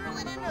squirrel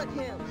in a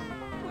nuthouse.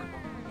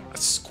 A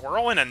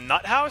squirrel in a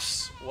nut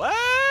house? What?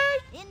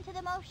 Into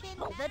the motion.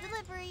 The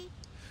delivery.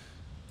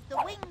 The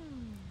wing.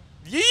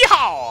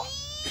 Yeehaw!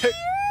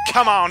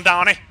 Come on,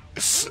 Donnie.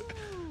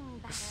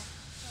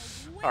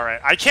 All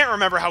right, I can't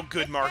remember how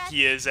good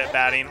Marky is at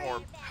batting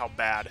or how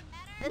bad.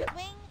 The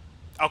swing.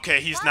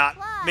 Okay, he's not.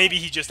 Maybe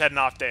he just had an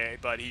off day,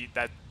 but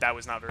that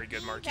was not very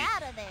good, Marky. He's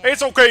out of there.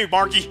 It's okay,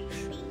 Marky.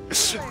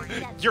 He's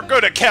You're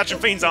good at catching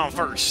fiends on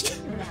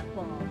first. That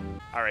ball.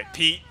 All right,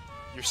 Pete.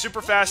 You're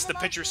super fast. The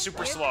pitcher's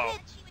super slow.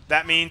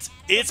 That means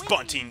it's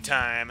bunting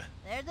time.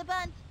 There's a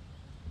bunt.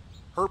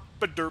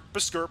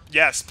 Herp-a-derp-a-skirp.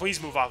 Yes,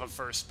 please move off of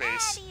first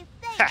base. And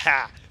he's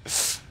Haha.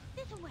 safe.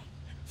 This way.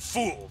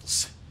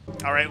 Fools.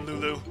 All right,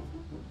 Lulu.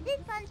 This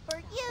one's for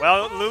you.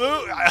 Well,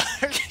 Lulu,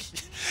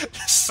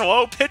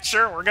 slow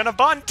pitcher. We're gonna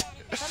bunt.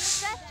 From the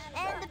stretch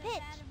and the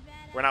pitch.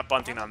 We're not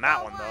bunting on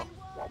that one though.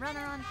 Runner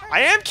on first. I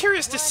am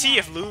curious to see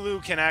if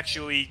Lulu can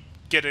actually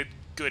get a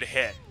good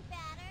hit,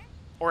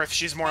 or if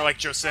she's more like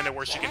Jocinda,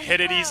 where she can hit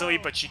it easily,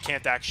 but she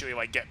can't actually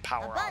like get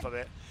power off of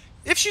it.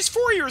 If she's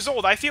 4 years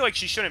old, I feel like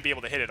she shouldn't be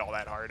able to hit it all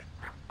that hard.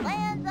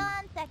 Lands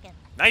on second.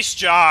 Nice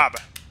job.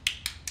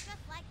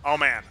 Oh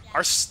man,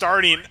 our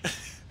starting.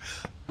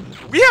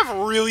 We have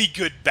really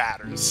good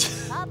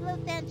batters. Pablo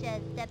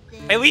Sanchez steps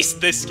in. At least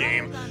this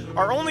game.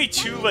 Our only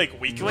 2 like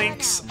weak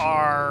links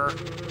are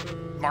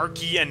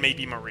Marky and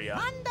maybe Maria.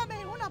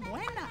 Mándame una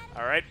buena.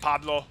 All right,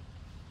 Pablo.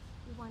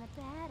 We want a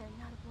batter,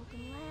 not a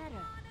broken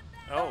ladder.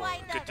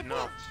 Oh, good to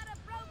know.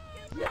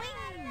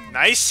 Swing.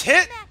 Nice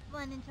hit. Back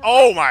one into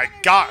Oh right my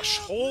center gosh,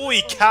 field.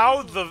 holy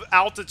cow, the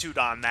altitude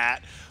on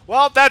that.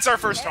 Well, that's our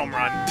first home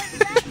run.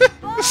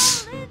 Ball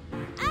is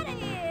out of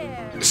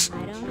here.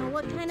 I don't know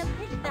what kind of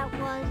pitch that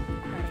was,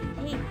 but it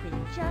tasted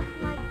just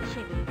like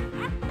chicken.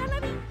 Hasta la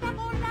vista,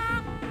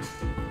 bola.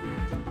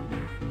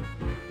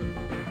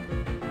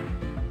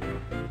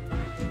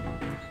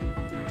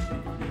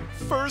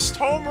 First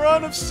home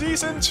run of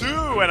season 2,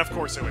 and of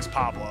course it was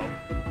Pablo.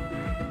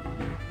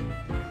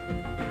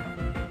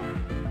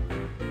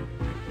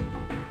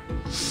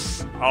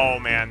 Oh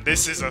man,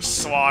 this is a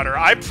slaughter.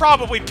 I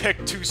probably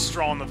picked too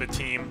strong of a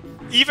team.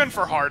 Even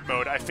for hard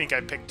mode, I think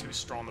I picked too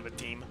strong of a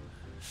team.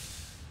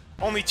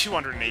 Only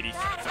 280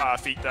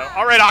 feet though.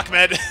 Alright,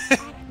 Ahmed.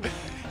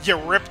 You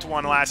ripped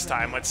one last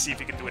time. Let's see if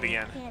you can do it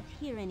again. Can't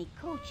hear any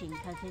coaching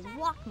because his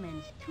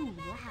Walkman's too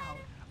loud.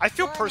 I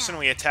feel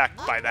personally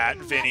attacked by that,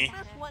 Vinny.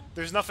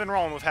 There's nothing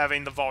wrong with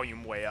having the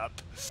volume way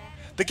up.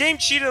 The game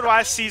cheated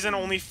last season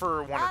only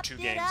for 1 or 2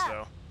 games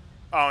though.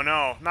 Oh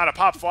no, not a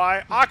pop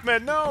fly.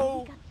 Ahmed,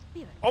 no!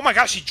 Oh my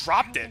gosh, he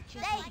dropped it.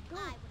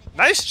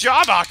 Nice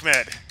job,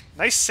 Ahmed.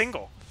 Nice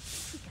single.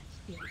 We got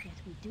spirit, yes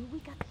we do. We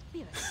got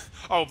spirit.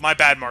 Oh, my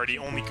bad, Marty.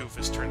 Only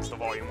Goofus turns the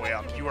volume way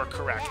up. You are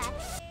correct.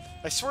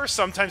 I swear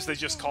sometimes they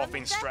just call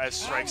things as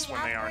strikes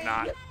when they are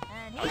not.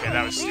 Okay,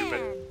 that was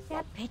stupid.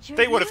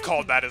 They would have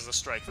called that as a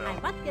strike, though. I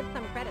must give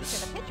some credit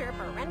to the pitcher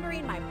for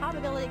rendering my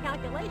probability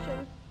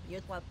calculations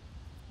useless.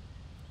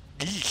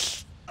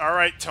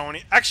 Alright,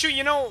 Tony. Actually,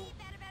 you know,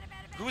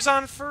 who's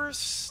on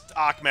first?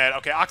 Ahmed.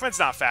 Okay, Ahmed's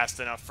not fast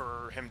enough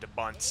for him to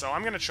bunt, so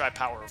I'm going to try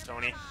power with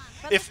Tony.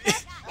 If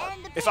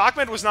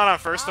Ahmed was not on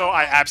first, though,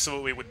 I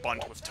absolutely would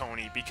bunt with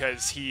Tony,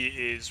 because he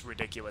is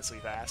ridiculously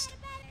fast.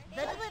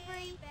 The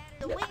delivery,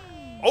 the wing.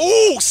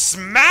 Oh,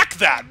 smack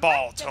that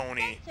ball,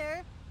 Tony!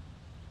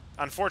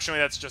 Unfortunately,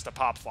 that's just a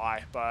pop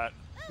fly, but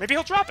maybe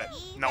he'll drop it.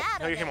 Nope,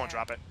 he won't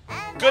drop it.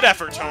 Good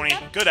effort, Tony.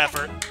 Good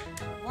effort.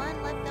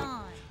 One left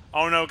on.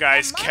 Oh no,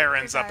 guys,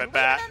 Karen's up at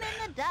bat.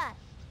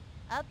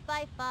 Up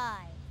by 5.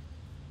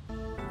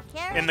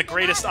 In the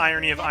greatest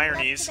irony of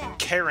ironies,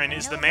 Karen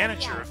is the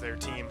manager of their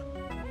team.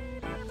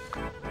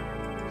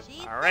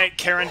 Alright,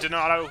 Karen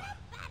Donato.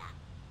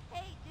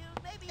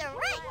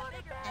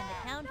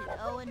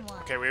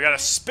 Okay, we got a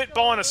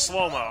spitball and a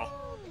slow-mo.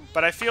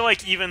 But I feel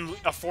like even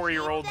a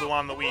 4-year-old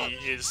Luan Louis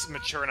is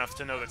mature enough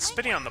to know that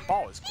spitting on the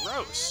ball is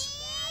gross.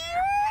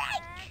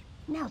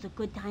 Now's a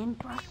good time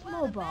for a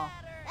slow ball.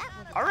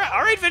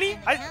 Alright, Vinny.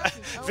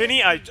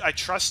 Vinny, I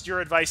trust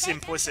your advice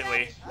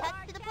implicitly.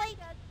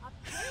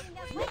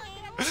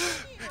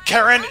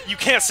 Karen, you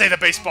can't say the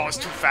baseball is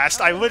too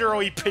fast. I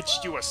literally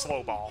pitched you a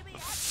slow ball.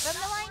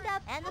 From the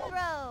windup and the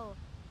throw.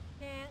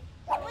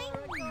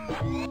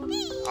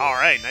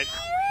 Alright.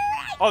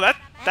 Oh,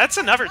 that's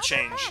another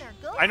change.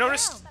 I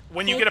noticed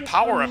when you get a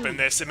power-up in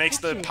this, it makes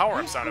the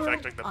power-up sound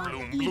effect like the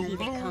bloom, bloom,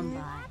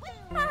 bloom.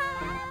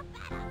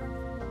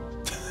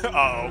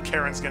 Uh-oh,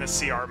 Karen's gonna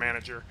see our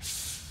manager.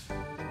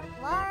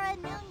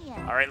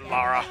 Alright,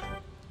 Lara.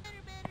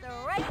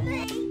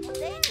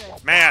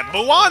 Man,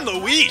 Luan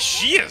Louis,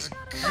 she is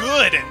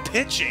good at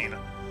pitching.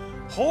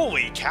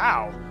 Holy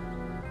cow.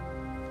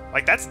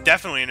 Like, that's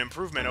definitely an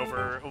improvement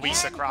over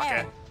Lisa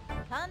Crockett.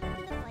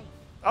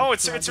 Oh,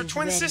 it's her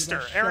twin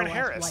sister, Erin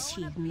Harris.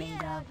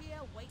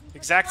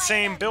 Exact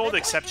same build,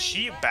 except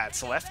she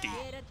bats lefty.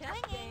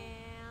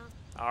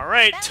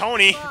 Alright,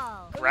 Tony.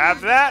 Grab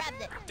that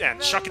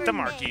and chuck it to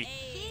Marky.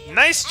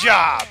 Nice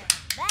job!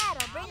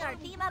 That'll bring our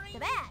team up to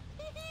bat.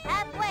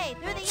 Halfway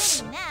through the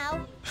inning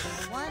now.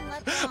 One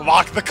left on.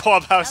 Lock the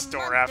clubhouse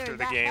door after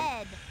the game.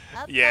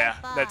 Yeah,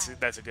 that's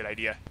a good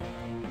idea.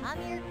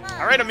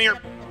 Alright, Amir.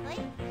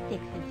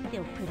 Six is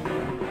still pretty low, so he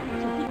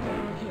can't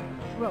hit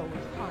and throw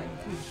as hard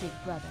as his big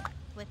brother.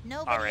 With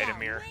nobody Alright, out.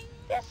 Amir.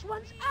 This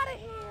one's out of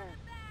here.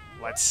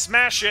 Let's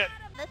smash it.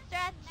 The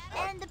stretch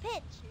and the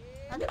pitch.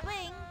 A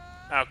swing.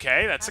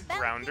 Okay, that's a A bouncy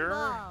grounder.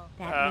 ball.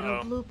 That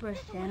little blooper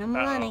sent him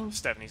running.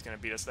 Stephanie's gonna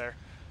beat us there.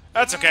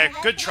 That's okay.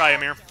 Good try,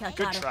 Amir. Good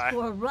Gotta try.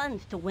 score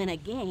runs to win a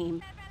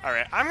game.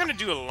 Alright, I'm gonna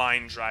do a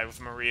line drive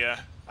with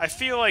Maria. I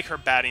feel like her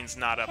batting's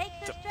not up Take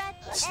the to stretch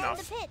and the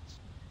snuff. pitch.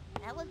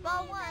 That was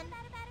ball 1.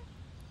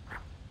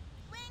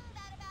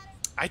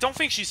 I don't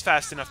think she's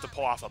fast enough to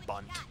pull off a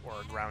bunt or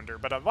a grounder,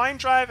 but a line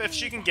drive, if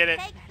she can get it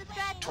Takes the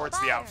stretch towards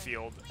the fire.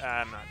 outfield,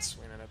 I'm not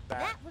swinging at that.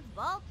 That was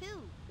ball 2.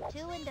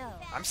 2 and 0.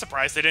 I'm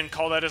surprised they didn't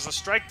call that as a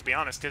strike, to be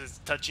honest, because it's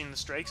touching the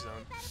strike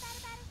zone.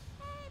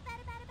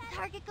 The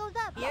target goes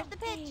up. Here's the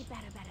pitch.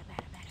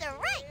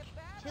 Strike.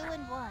 2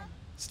 and 1.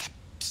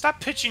 Stop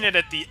pitching it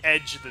at the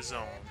edge of the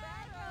zone.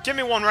 Give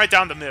me one right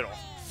down the middle.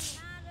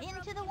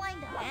 Into the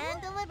windup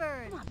and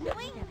delivered.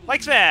 Swing.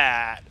 Like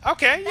that.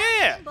 Okay,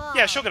 yeah.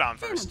 Yeah, she'll get on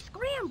first.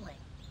 Scrambling.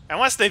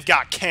 Unless they've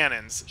got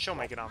cannons, she'll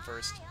make it on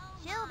first.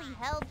 She'll be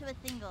held to a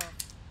single.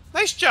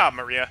 Nice job,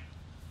 Maria.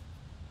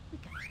 We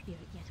got spirit,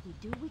 yes we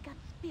do. We got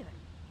spirit.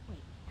 Wait,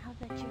 how's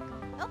that chick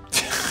going?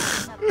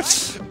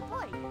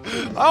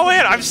 Oh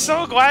man, I'm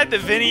so glad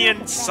that Vinny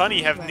and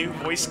Sunny have new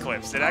voice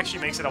clips. It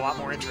actually makes it a lot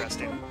more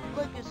interesting.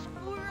 Like a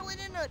squirrel in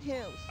a nut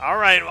house.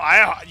 Alright,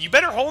 you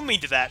better hold me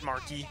to that,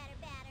 Marky.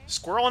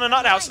 Squirrel in a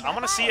nut house. I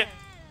want to see it.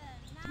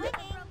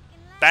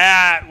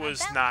 That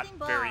was not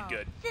very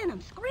good. Send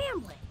him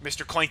scrambling.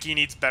 Mr. Clanky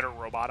needs better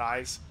robot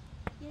eyes.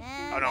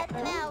 And Oh no.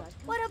 that's out.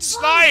 What a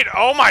Slide!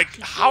 Oh my,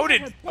 how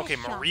did... Okay,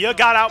 Maria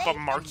got out, but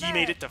Marky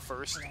made it to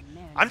first.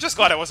 I'm just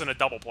glad it wasn't a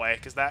double play,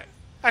 because that...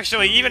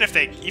 Actually, even if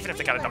they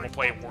got a double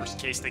play, worst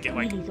case, they get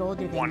like He's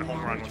older than 1 me.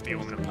 home run with the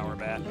aluminum power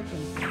bat.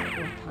 He's been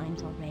 4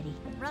 times already.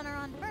 Runner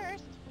on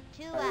first.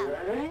 2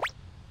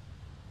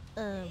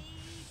 out.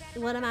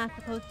 What am I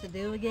supposed to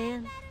do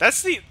again?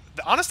 That's the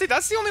Honestly,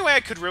 that's the only way I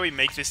could really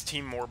make this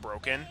team more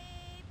broken.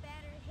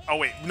 Oh,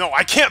 wait. No,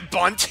 I can't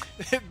bunt.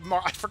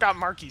 I forgot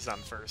Marky's on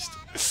first.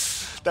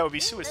 That would be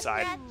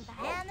suicide.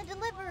 And the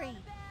delivery.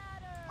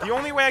 The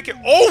only way I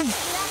can...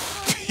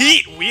 Oh!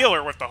 Pete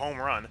Wheeler with the home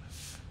run.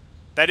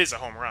 That is a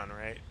home run,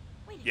 right?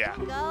 Yeah.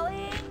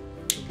 Going.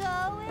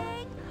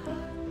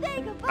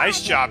 Say goodbye.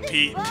 Nice job, This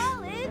Pete.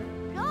 ball is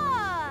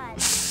gone.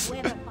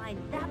 Whoever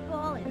finds that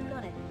ball is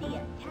gonna see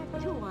a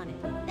tattoo on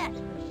it. That's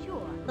for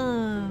sure.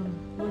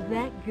 Was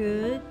that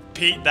good?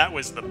 Pete, that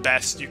was the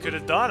best you could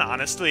have done,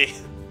 honestly.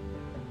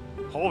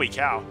 Holy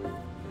cow.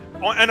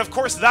 Oh, and of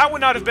course, that would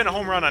not have been a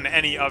home run on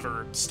any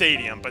other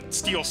stadium, but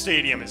Steel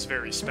Stadium is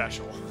very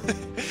special.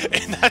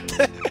 And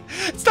that,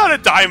 it's not a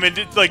diamond,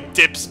 it like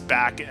dips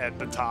back at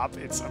the top.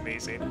 It's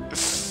amazing.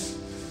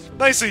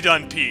 Nicely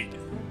done, Pete.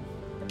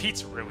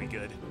 Pete's really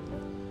good.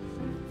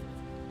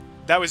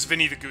 That was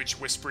Vinny the Gooch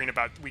whispering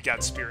about We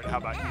Got Spirit. How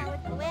about Now you?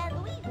 it's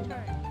Luann Louise's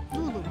turn.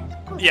 Lulu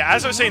has good Yeah,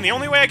 as I was saying, the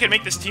only way I could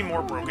make this team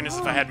more broken is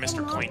if I had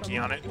Mr.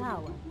 Clanky on it.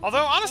 power.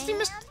 Although, honestly,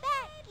 And I'm back.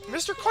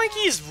 Mr.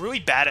 Clanky is really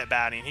bad at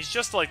batting. He's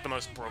just like the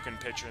most broken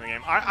pitcher in the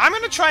game. I'm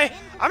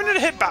gonna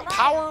hit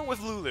power with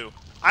Lulu.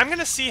 I'm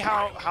gonna see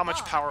how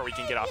much power we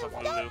can get off of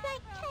Lulu. Don't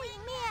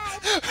take me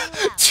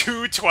out.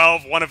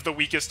 212, one of the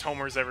weakest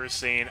homers ever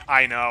seen.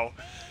 I know.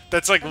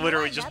 That's like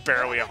literally just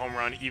barely a home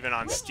run, even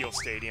on Steel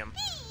Stadium.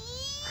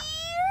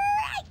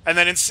 And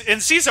then in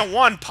Season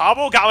 1,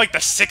 Pablo got like the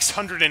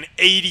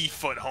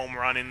 680-foot home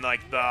run in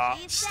like the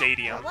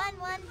stadium.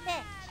 1-1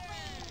 pitch.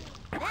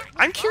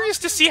 I'm curious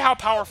to see how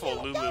powerful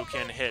Lulu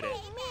can hit it.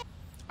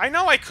 I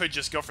know I could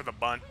just go for the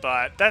bunt,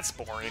 but that's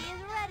boring. He's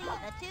ready.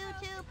 A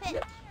 2-2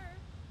 pitch.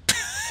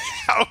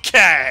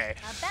 Okay.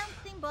 A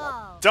bouncing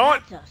ball.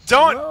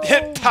 Don't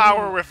hit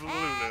power with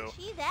Lulu. And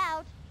she's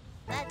out.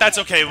 That's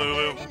it. okay, Third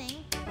Lulu.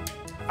 inning.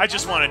 I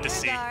just wanted to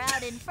Monsters see. are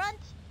out in front,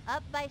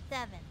 up by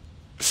 7.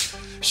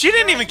 She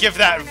didn't even give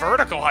that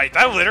vertical height.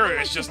 That literally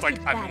was just like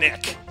a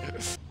nick.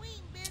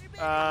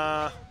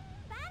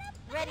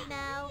 Ready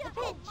now. The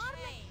pitch.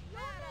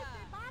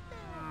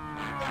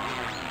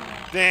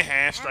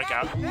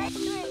 Strikeout. Strike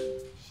 3.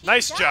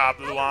 Nice job,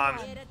 Luan.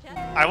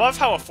 I love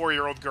how a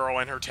 4-year-old girl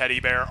and her teddy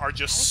bear are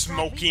just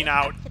smoking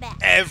out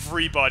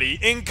everybody,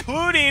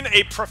 including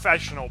a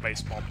professional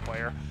baseball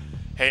player.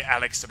 Hey,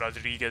 Alex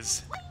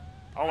Rodriguez.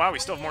 Oh wow, we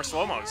still have more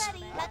slow-mos.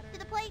 Ready. Cuts to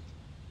the plate.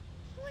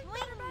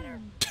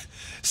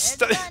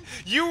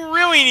 You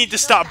really need to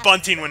stop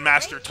bunting when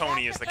Master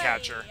Tony is the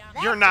catcher.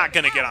 You're not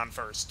gonna get on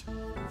first.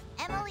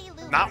 Emily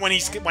Lou. Not when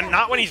he's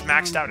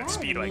maxed out at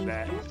speed like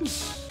that. The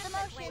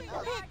motion. The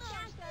pitch.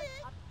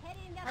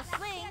 A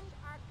swing.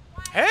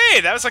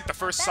 Hey, that was like the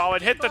first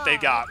solid hit that they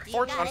got.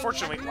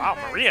 Unfortunately, wow,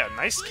 Maria,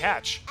 nice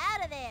catch.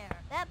 Out of there.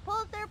 That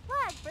pulls their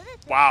plug for this.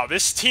 Wow,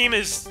 this team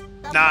is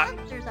The not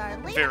Monsters are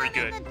leaving very in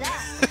good. the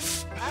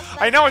dust. Up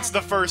by I know it's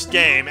 7. the first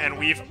game, and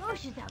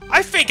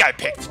I think I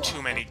picked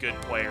too many good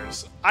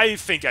players. Pablo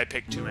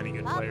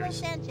players.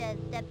 Sanchez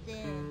steps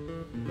in.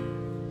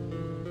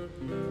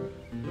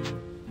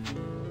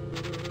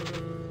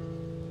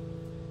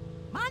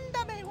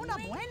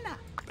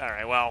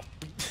 Alright, well,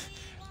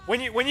 when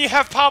you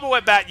have Pablo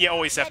at bat, you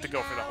always have to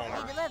go for the Ready now.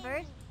 homer. He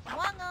delivers.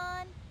 Swung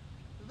on.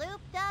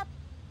 Looped up.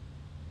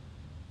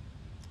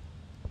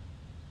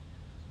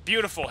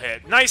 Beautiful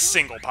hit. Nice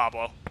single,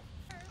 Pablo.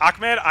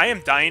 Ahmed, I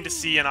am dying to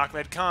see an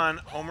Ahmed Khan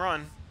home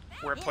run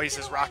where it plays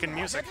his rockin'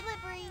 music. The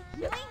delivery.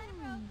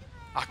 Swing.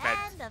 Ahmed.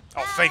 And a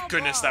Oh, thank foul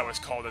goodness that ball. was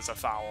called as a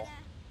foul.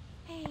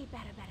 Hey,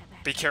 batter.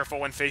 Be careful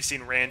when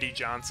facing Randy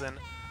Johnson.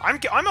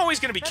 I'm always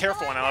going to be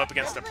careful when I'm up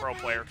against a pro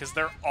player because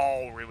they're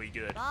all really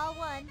good. Ball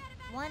 1.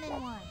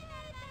 1-1.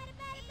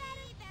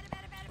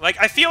 Like,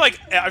 I feel like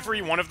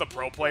every one of the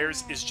pro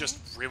players is just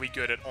really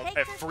good at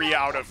 3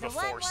 out of the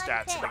 4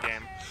 stats in the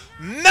game.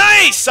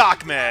 Nice,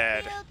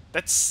 Ahmed!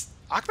 Ahmed's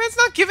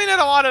not giving it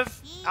a lot of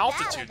He's out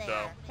of altitude, there.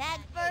 though. Tag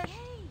first.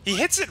 He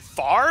hits it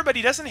far, but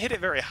he doesn't hit it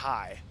very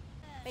high.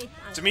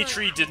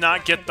 Dimitri did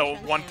not get the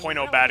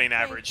 1.0 batting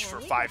average for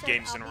 5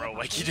 games in a row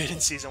like he did in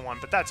Season 1,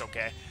 but that's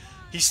okay.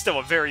 He's still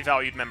a very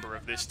valued member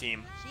of this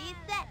team. She's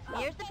set.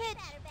 Here's the pitch.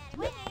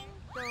 Swinging.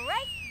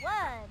 Strike 1.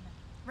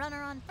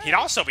 Runner on first. He'd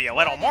also be a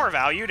little more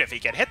valued if he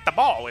could hit the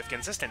ball with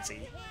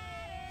consistency.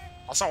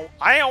 Also,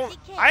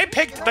 I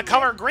picked the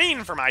color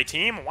green for my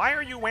team. Why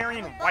are you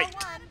wearing Ball white?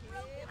 1.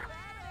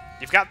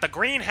 You've got the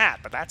green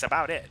hat, but that's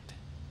about it.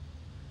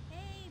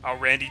 Oh,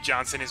 Randy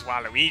Johnson is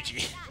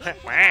Waluigi.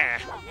 Wah.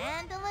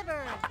 And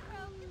delivers.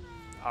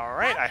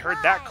 Alright, I heard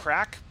that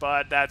crack,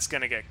 but that's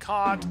gonna get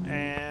caught, and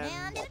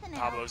And it's an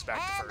out. Pablo's back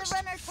to And first. the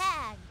runner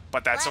tagged.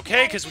 But that's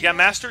okay, because we got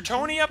Master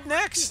Tony up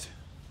next.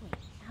 Wait,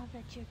 how's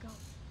that cheer go?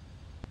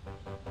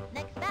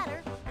 Next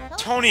batter.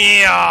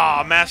 Tony,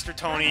 Master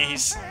Tony,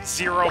 he's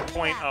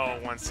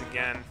 0.0 once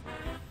again.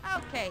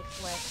 Okay,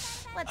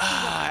 Slick. Let's see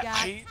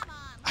what you got.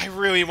 I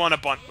really want to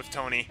bunt with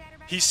Tony.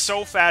 He's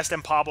so fast,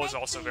 and Pablo's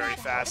also very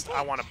fast.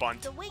 I want to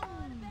bunt. The wing.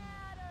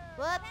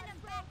 Whoop.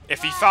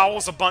 If he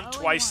fouls a bunt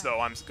twice, though,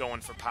 I'm going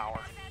for power.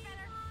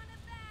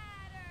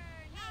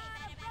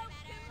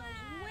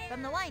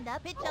 From the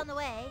windup, pitch on the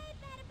way.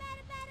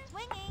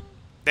 Swinging.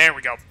 There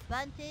we go.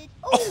 Bunted.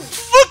 Oh,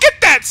 look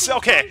at that!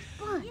 Okay,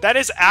 that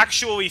is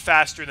actually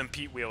faster than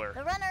Pete Wheeler.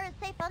 The runner is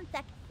safe on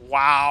second.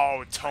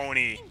 Wow,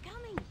 Tony.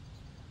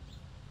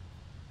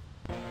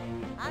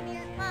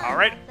 All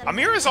right,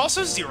 Amir is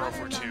also 0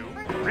 for 2.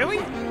 Really?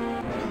 2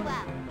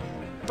 out.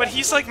 But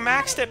he's like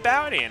maxed at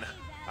batting.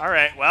 All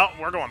right, well,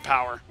 we're going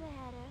power.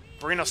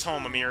 Bring us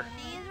home, Amir.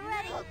 He is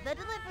ready. The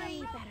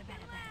delivery.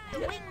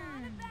 Swing.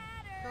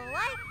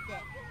 Sliced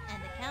it.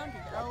 And the count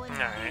is 0 and All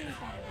right.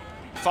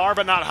 Far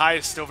but not high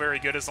is still very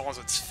good as long as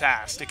it's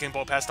fast. It can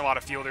blow past a lot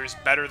of fielders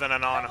better than a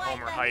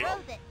non-homer height.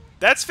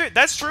 That's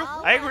true.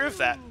 I agree with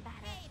that.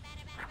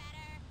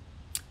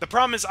 The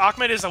problem is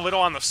Ahmed is a little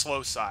on the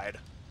slow side.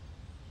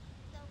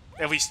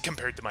 At least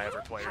compared to my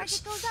other players.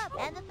 Target goes up.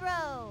 And the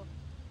throw.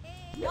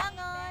 Swung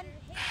on.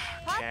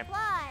 Caught Okay,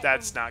 fly.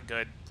 that's not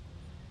good.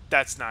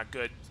 That's not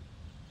good.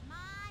 My,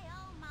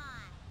 oh my.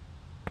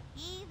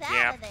 He's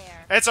Yeah. out of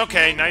there. It's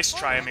okay. Nice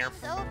try, Four Amir.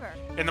 innings over.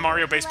 In the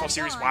Mario Baseball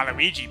series,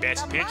 Waluigi,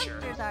 best The pitcher.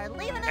 Monsters are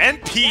leaving us And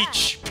for dead.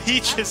 Peach.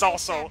 Peach is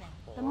also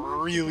The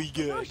monsters really are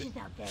good. ferocious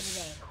out there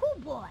today. Oh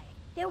boy.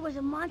 There was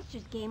a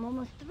Monsters game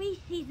almost 3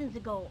 seasons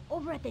ago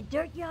over at the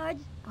Dirt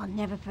Yards. I'll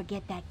never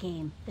forget that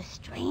game. The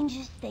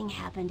strangest thing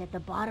happened at the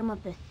bottom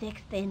of the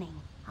 6th inning.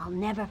 I'll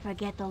never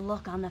forget the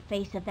look on the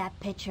face of that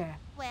pitcher.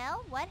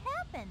 Well, what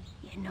happened?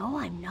 You know,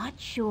 I'm not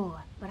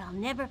sure, but I'll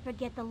never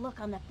forget the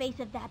look on the face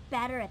of that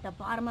batter at the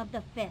bottom of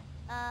the 5th.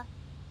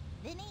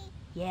 Vinny?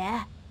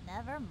 Yeah?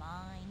 Never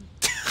mind.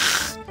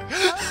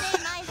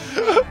 Jose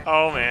Eisenhower.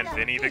 Oh man,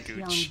 Vinny the This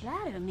young Gooch.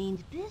 batter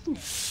means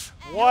business.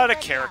 What a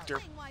character.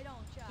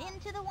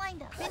 Into the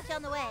windup. Pitch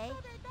on the way.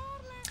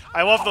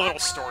 I love the little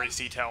stories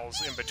he tells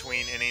in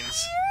between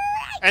innings.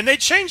 And they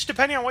change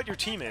depending on what your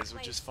team is,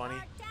 which is funny.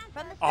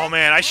 From the Oh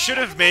man, I should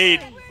have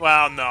made...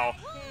 Well, no.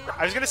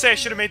 I was going to say I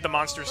should have made the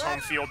Monsters home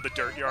field the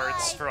Dirt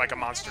Yards for like a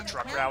monster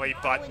truck rally,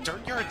 but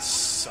Dirt Yards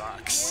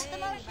sucks. the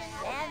motion.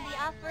 And the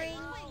offering.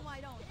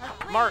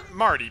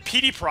 Marty,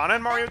 PD Piranha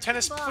and Mario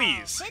Tennis,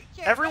 please.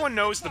 Everyone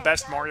knows the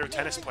best Mario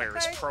Tennis player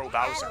is Pro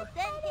Bowser.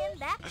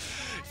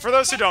 For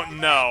those who don't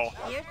know,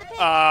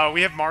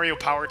 we have Mario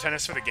Power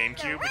Tennis for the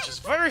GameCube, which is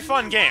a very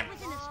fun game.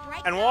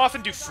 And we'll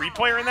often do free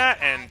player in that,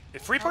 and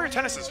free player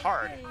tennis is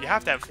hard. You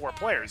have to have 4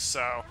 players,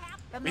 so...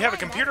 We have a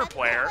computer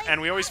player, and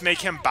we always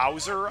make him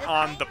Bowser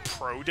on the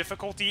Pro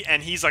difficulty,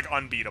 and he's, like,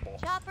 unbeatable.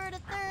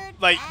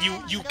 Like,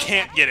 you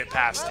can't get it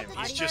past him.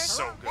 He's just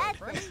so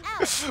good.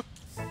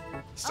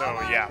 So,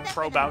 yeah,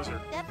 Pro Bowser.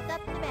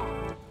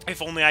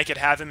 If only I could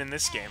have him in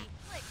this game.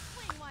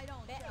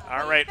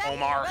 Alright,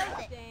 Omar.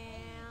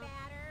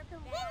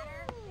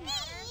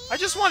 I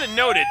just want it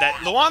noted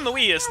that Luan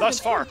Louis has thus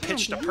far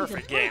pitched a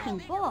perfect game,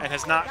 and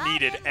has not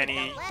needed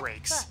any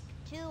breaks.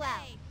 2 out.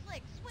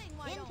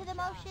 Into the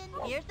motion.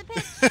 Here's the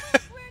pitch.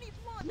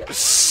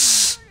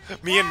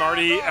 Me and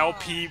Marty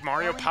LP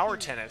Mario Power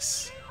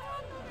Tennis.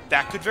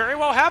 That could very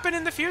well happen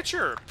in the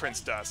future,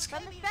 Prince Dusk.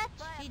 From the stretch.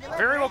 He delivers.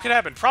 Very well could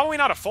happen. Probably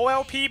not a full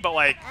LP, but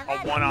like a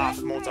one-off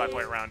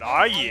multiplayer round.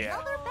 Oh yeah.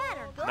 Another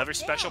batter goes Another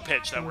special in.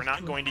 pitch that we're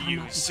not going to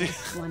use.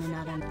 One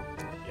another.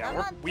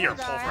 Yeah, we are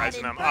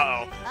pulverizing them.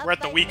 Uh-oh. We're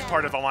at the weak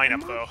part of the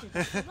lineup, though.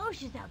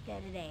 Ferocious out there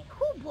today.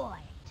 Oh boy.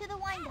 To the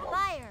windup.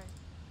 Fires.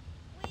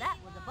 That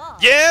was a ball.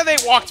 Yeah, they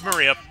walked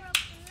Maria.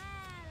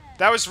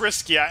 That was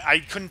risky. I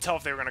couldn't tell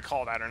if they were going to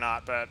call that or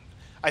not, but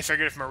I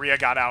figured if Maria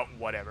got out,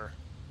 whatever.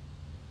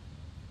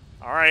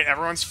 All right,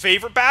 everyone's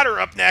favorite batter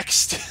up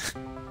next.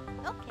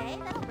 Okay,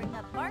 that'll bring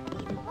up Marky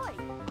and Toy.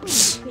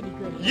 Pretty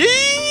good.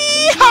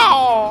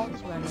 Yeehaw!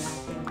 This runner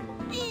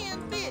out there.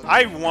 And big.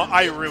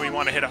 I really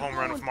want to hit a home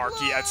run with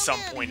Marquis at some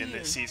point in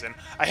this season.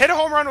 I hit a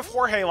home run with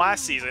Jorge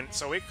last season,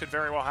 so it could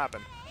very well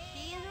happen.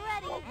 She is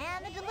ready.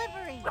 And the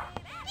delivery.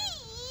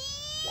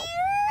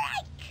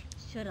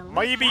 Should've let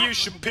Maybe that you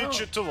should one pitch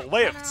go. it to the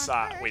left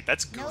side. Wait,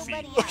 that's goofy.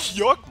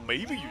 Yuck,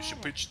 maybe you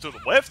should pitch it to the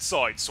left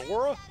side,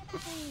 Sora.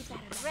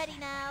 Ready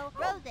now.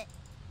 Throws it.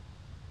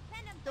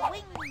 The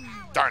wing.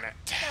 Darn it.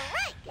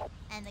 Strike.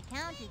 And the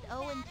count is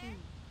 0 and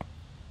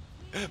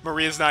 2.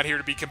 Maria's not here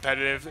to be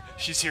competitive.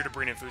 She's here to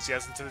bring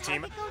enthusiasm to the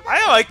team.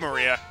 I like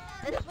Maria.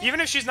 Even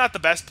if she's not the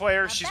best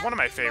player, she's one of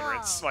my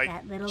favorites. Like,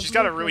 she's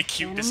got a really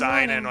cute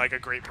design and, like, a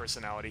great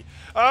personality.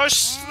 Oh,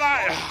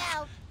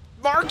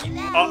 Mark!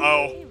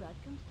 Uh-oh.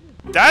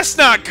 That's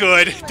not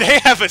good. They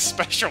have a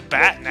special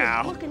bat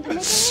now. Looking to make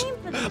a name for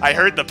themselves. I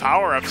heard the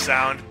power-up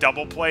sound.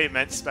 Double play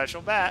meant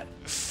special bat.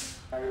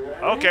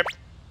 Okay.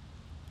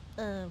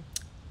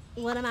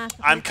 What am I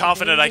supposed I'm to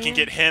confident do I can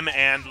here? get him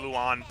and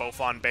Luan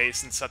both on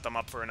base and set them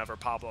up for another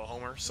Pablo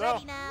homer. So,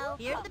 Ready now.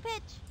 Here's the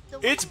pitch. The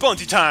it's wing.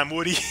 bunty time,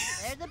 Woody.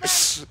 There's the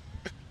bunt.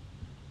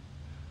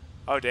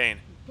 Oh, Dane.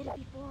 Did it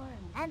before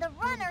and And the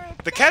runner is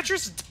The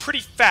catcher's pretty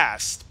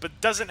fast, but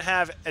doesn't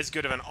have as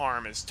good of an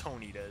arm as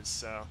Tony does,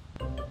 so...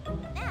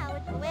 now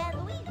it's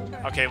Luan Louis'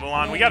 turn. Okay,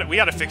 Luan, we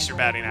gotta fix your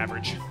batting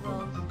average.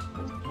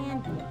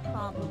 can be a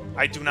problem.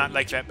 I do not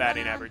like that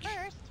batting Runner on average.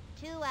 First,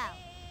 2 out.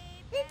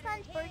 This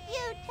one's for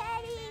you,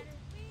 Teddy.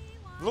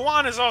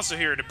 Luan is also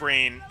here to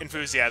bring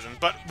enthusiasm,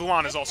 but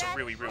Luan is also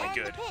really, really And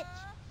the good. pitch.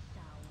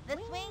 The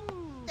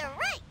swing.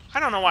 Strike. I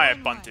don't know why I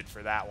bunted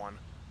for that one.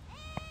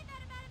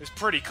 It was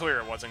pretty clear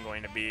it wasn't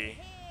going to be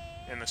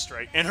in the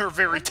strike. In her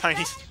very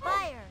tiny...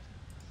 Fire.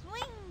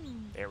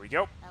 Swing. There we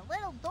go. A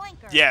little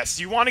doinker. Yes,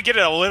 you want to get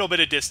a little bit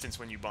of distance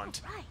when you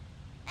bunt. Right.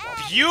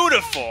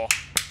 Beautiful!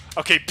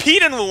 Okay,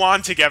 Pete and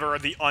Luan together are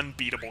the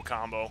unbeatable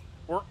combo.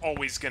 We're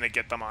always going to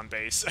get them on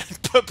base.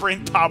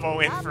 Bring Pablo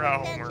in for a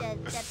homer.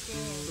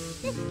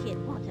 This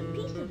kid wants a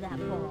piece of that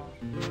ball.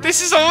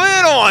 This is a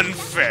little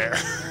unfair.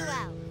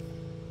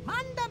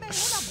 Mándame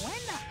una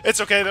buena.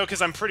 It's okay, though,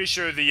 because I'm pretty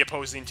sure the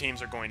opposing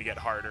teams are going to get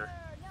harder.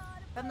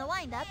 From the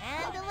windup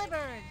and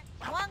delivered.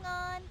 Swung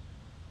on.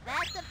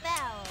 That's a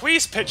foul.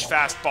 Please pitch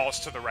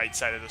fastballs to the right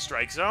side of the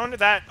strike zone.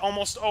 That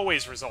almost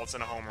always results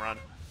in a home run.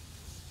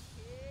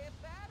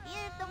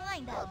 Here's the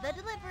windup. The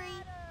delivery.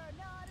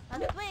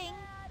 A swing.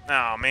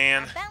 Oh,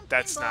 man.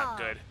 That's not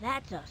good.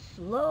 That's a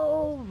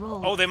slow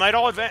roll. Oh, they might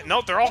all advance.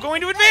 No, they're all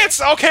going to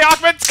advance. Okay,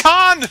 Ahmed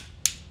Khan.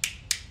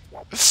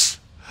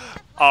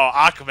 Oh,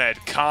 Ahmed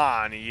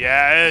Khan,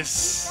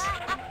 yes.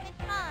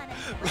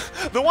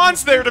 The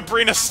one's there to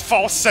bring a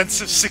false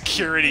sense of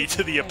security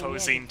to the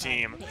opposing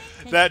team.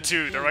 That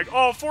too. They're like,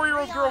 oh,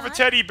 4-year-old girl with a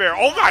teddy bear.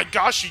 Oh my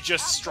gosh, she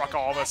just struck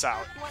all of us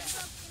out.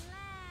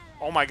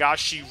 Oh my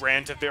gosh, she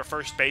ran to their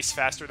first base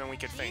faster than we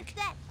could think.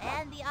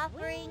 And the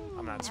offering.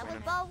 I'm not That was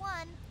swinging. ball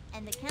one.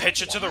 And the count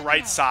Pitch it to the is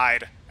right 1-0.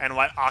 side and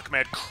let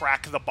Ahmed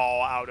crack the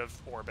ball out of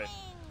orbit.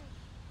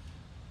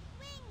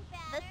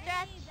 The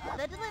stretch.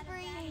 The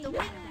delivery. The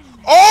wing.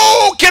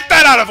 Oh, get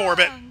that out of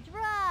orbit! Long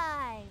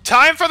drive.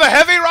 Time for the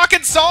heavy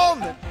rocket song!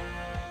 Yes,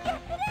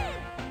 it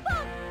is.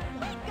 Look,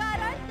 we got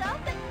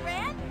ourselves a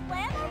grand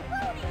slam of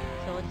Rudy.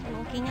 So it's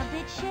looking a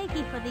bit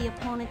shaky for the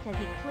opponents as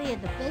he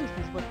cleared the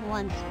bases with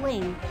one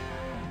swing.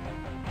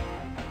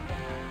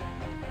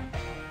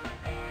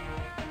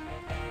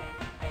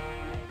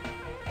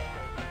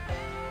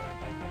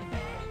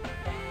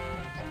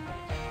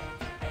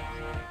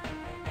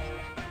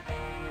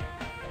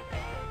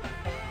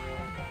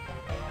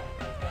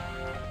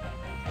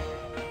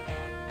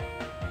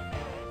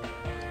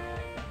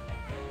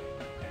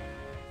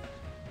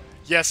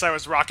 Yes, I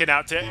was rocking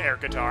out to air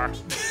guitar.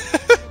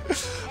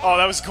 Oh,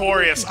 that was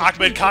glorious.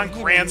 Ahmed Khan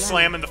grand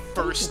slam in the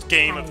first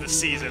game of the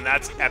season.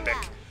 That's epic.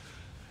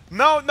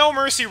 No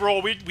mercy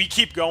roll. We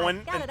keep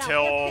going Got it out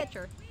until hip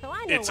pitcher, so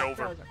I know it's what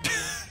over. throws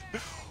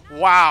are.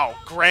 Wow,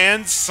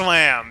 grand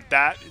slam.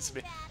 That is...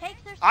 Takes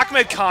their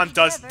Ahmed shot. Khan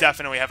does Delivered.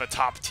 definitely have a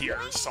top tier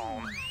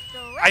song.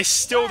 I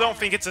still don't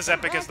think it's as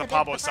epic as the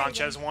Pablo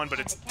Sanchez one, but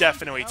it's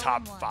definitely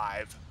top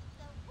 5.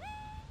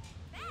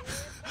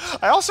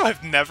 I also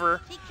have never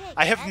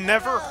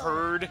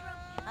heard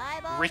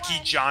Eyeball Ricky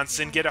one.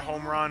 Johnson get a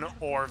home run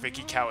or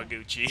Vicky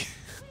Kawaguchi.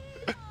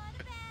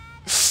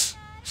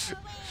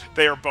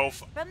 They are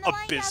both From the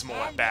windup abysmal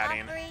at and the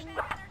batting. offering.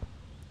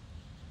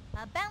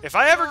 A bouncing If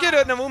I ever get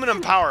an ball. aluminum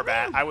power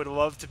bat, I would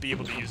love to be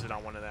able to use it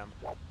on one of them.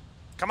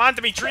 Come on,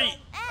 Dimitri!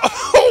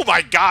 Oh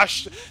my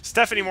gosh!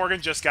 Stephanie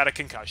Morgan just got a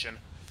concussion.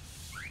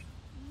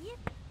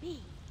 Yippee.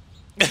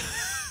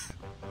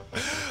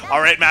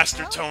 Alright,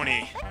 Master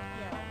Tony.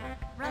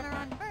 Runner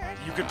on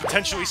first. You could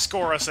potentially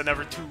score us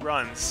another 2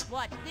 runs.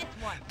 Watch this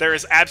one. There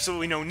is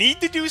absolutely no need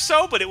to do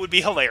so, but it would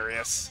be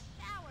hilarious.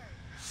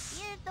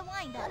 Here's the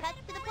windup. Cuts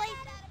to the plate.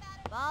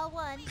 Ball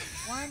one.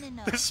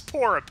 1-0. This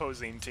poor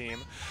opposing team.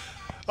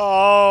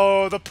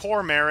 Oh, the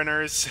poor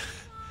Mariners.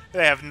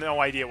 They have no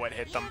idea what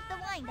hit them.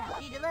 Here's the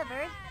windup. She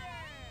delivers.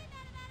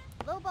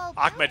 Low ball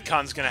Ahmed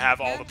Khan's two. going to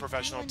have all the That's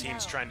professional 2-0.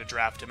 teams trying to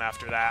draft him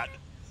after that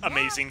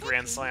amazing Now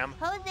grand pitching, slam.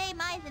 Jose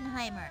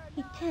Meisenheimer.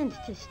 He tends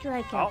to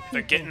strike Oh, out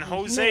they're people getting whose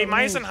Jose middle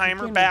names Meisenheimer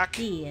begin with back.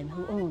 D and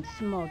who owns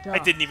small dogs. I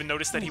didn't even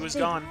notice that And he his was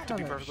favorite gone, to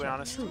be color perfectly shows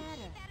honest. too.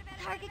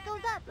 Target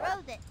goes up.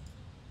 Throws it.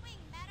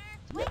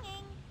 Swinging.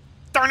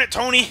 Darn it,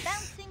 Tony!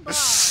 Bouncing ball.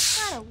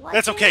 Gotta watch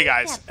That's your okay,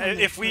 guys. steps on If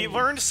this we thing.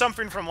 learned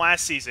something from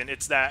last season,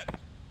 it's that...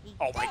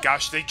 Oh my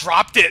gosh, they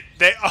dropped it!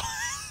 They...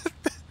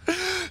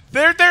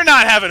 They're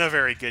not having a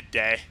very good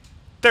day.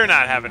 They're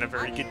not having a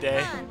very good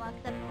day. Khan walks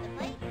up to the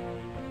plate.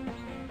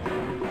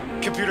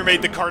 Computer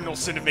made the cardinal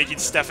sin of making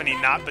Stephanie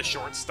not the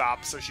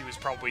shortstop, so she was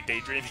probably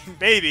daydreaming.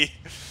 Maybe.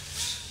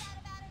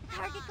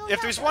 Target goes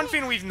If there's up. one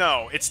thing we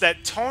know, it's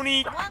that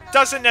Tony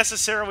doesn't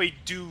necessarily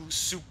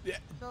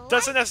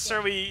doesn't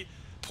necessarily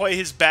play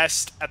his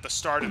best at the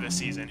start of the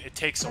season. It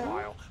takes a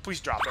while. Please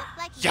drop it.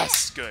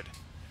 Yes, good.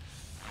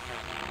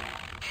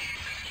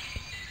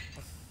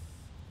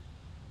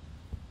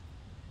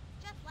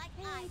 Just like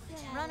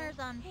runners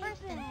on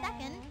first and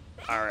second.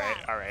 All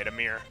right,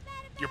 Amir.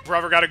 Your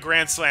brother got a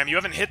grand slam. You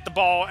haven't hit the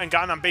ball and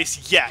gotten on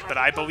base yet, but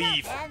I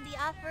believe. And the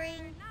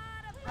offering.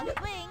 A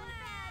swing.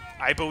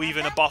 I believe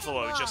in a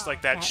buffalo, just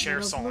like that Cher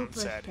little song blooper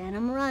said. sent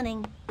him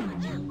running.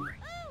 Watch out.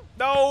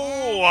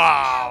 No!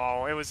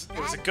 Wow, it was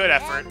a good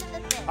effort.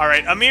 All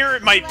right, Amir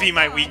might be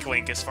my weak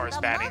link as far as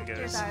The batting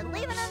Monsters goes. are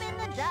leaving them in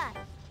the dust.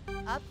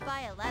 Up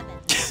by 11.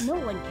 No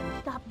one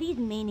can stop these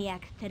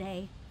maniacs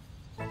today.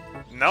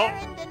 Nope.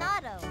 Aaron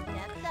Donato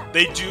steps up.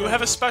 They do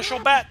have a special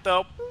bat,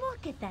 though.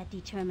 Look at that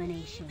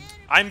determination.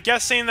 I'm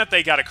guessing that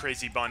they got a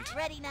crazy bunt.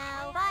 Ready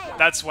now. Fire.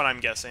 That's what I'm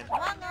guessing.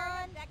 Swung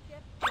on.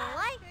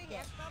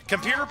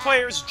 Computer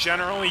players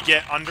generally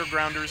get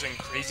undergrounders and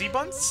crazy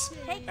bunts,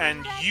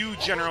 and you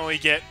generally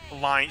get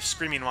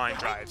screaming line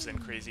drives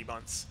and crazy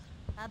bunts.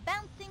 A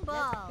bouncing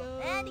ball.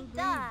 And he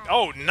dives.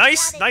 Oh,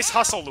 nice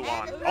hustle,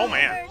 Luan. Oh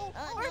man,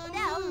 First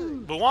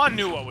down. Luan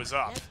knew what was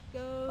up.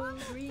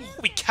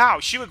 Holy cow,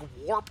 she like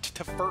warped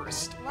to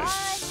first.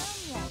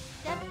 Steps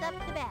up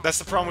to bat. That's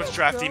the problem with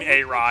drafting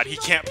A-Rod. He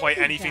can't play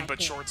anything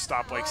but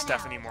shortstop like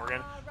Stephanie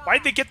Morgan.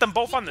 Why'd they get them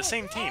both on the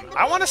same team?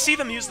 I want to see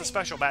them use the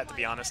special bat, to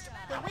be honest.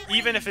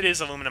 Even if it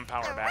is aluminum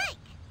power bat.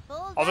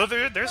 Although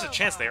there's a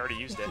chance they already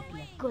used it. Would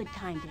be a good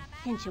time to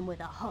cinch him with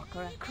a hook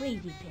or a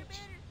crazy pitch.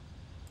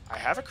 I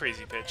have a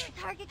crazy pitch.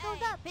 Target goes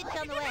up. Pitch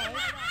on the way.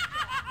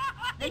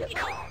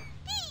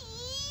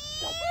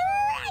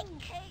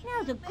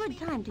 Now's a good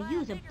time to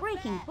use a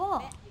breaking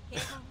ball.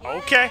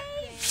 Okay.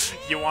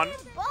 You want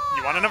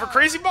another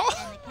crazy ball?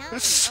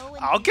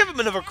 I'll give him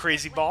another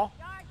crazy ball.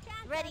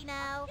 Ready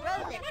now.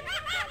 Throws it.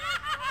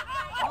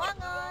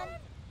 Swung on.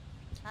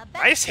 A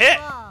Nice bouncing hit,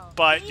 ball.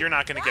 but you're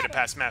not going to get it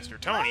past Master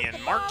Tony and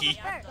Marky.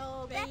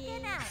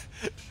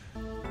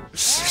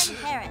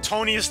 Second out.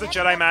 Tony is the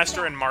Jedi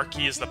Master and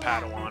Marky is the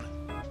Padawan.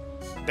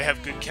 They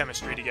have good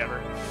chemistry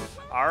together.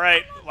 All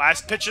right,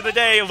 last pitch of the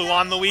day.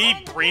 Luan Louis,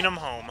 bring him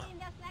home.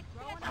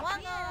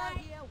 Swung on.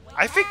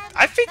 I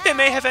think they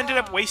may have ended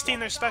up wasting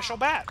their special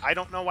bat. I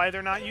don't know why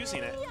they're not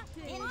using it.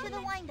 Into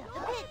the windup. The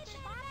pitch.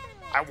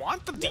 I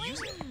want them to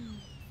use it.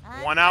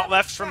 One out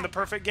left from the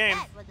perfect game.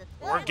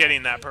 We're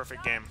getting that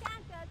perfect game.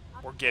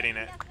 We're getting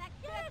it.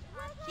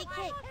 She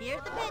kicks.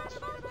 Here's the pitch.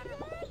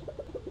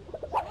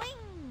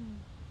 Swing.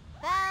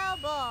 Foul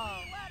ball.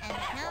 And the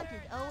count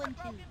is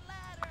 0-2.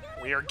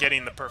 We are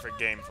getting the perfect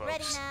game,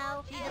 Ready folks.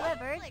 now. She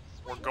delivers.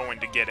 We're going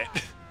to get it.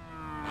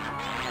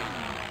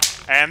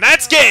 And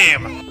that's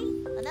game!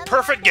 Another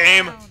Perfect one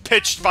game, down.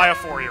 pitched by a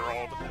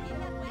 4-year-old.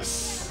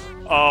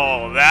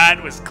 Oh,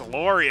 that was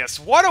glorious.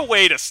 What a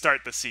way to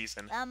start the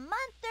season. The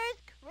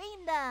Monsters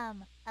creamed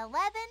them.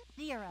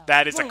 11-0.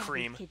 That is a Boy, are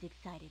cream. these kids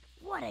excited.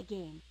 What a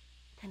game.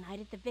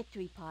 Tonight at the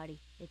victory party,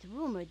 it's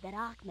rumored that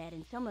Ahmed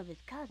and some of his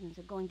cousins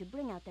are going to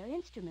bring out their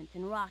instruments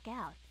and rock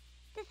out.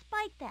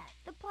 Despite that,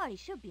 the party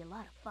should be a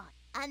lot of fun.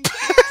 Until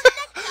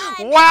next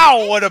time,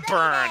 Wow, what a it's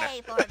burn.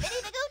 Sunday For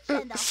Vinny the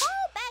Gooch and the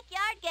whole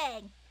backyard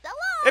gang. So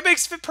long. It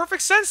makes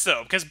perfect sense,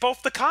 though, because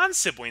both the Khan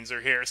siblings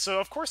are here, so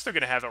of course they're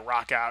going to have a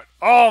rock out.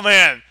 Oh,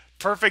 man.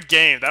 Perfect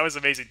game. That was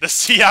amazing. The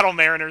Seattle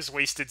Mariners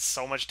wasted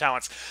so much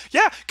talents.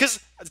 Yeah, because,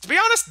 to be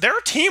honest, their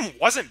team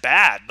wasn't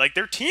bad. Like,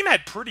 their team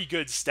had pretty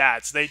good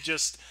stats. They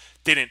just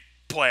didn't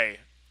play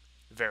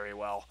very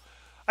well.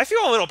 I feel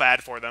a little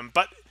bad for them,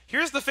 but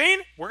here's the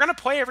thing. We're going to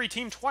play every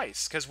team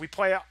twice, because we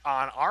play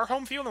on our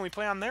home field and we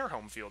play on their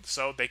home field,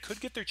 so they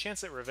could get their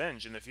chance at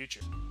revenge in the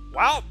future.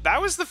 Wow,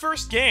 that was the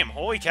first game.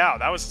 Holy cow,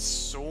 that was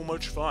so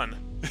much fun.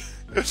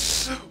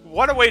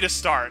 What a way to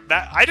start.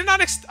 That I did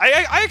not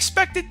I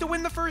expected to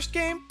win the first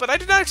game, but I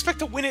did not expect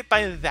to win it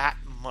by that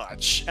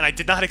much. And I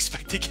did not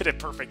expect to get a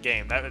perfect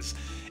game. That was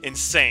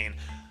insane.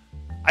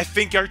 I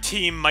think our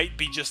team might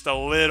be just a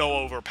little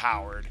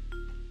overpowered.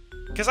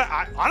 Because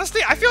I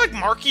honestly, I feel like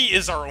Marky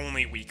is our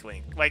only weak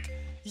link. Like,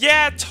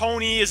 yeah,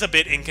 Tony is a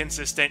bit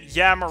inconsistent.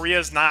 Yeah,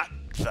 Maria's not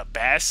the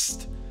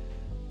best.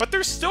 But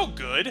they're still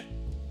good.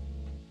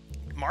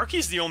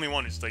 Marky's the only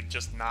one who's, like,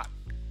 just not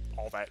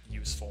all that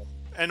useful.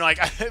 And, like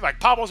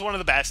Pablo's one of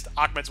the best.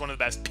 Ahmed's one of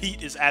the best.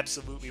 Pete is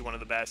absolutely one of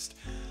the best.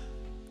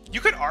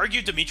 You could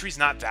argue Dimitri's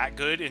not that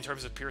good in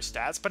terms of pure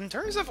stats, but in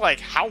terms of, like,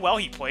 how well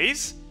he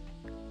plays,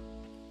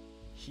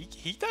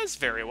 he does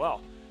very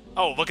well.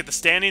 Oh, look at the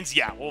standings?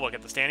 Yeah, we'll look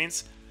at the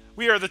standings.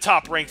 We are the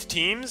top-ranked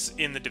teams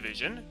in the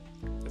division.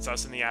 That's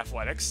us in the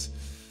Athletics.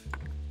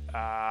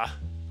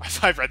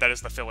 I've read that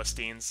as the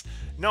Philistines.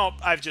 Nope,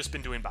 I've just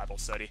been doing Bible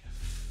study.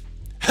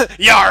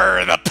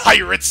 Yar, the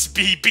pirates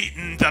be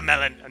beaten the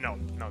melon... No,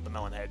 the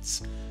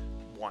melonheads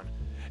won.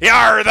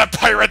 Yar, the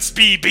pirates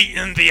be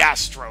beaten the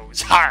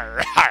Astros.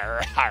 Har,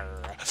 har, har.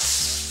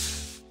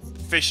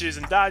 Fishes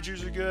and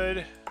Dodgers are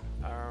good.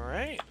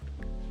 Alright.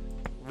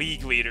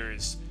 League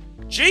leaders.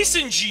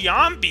 Jason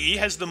Giambi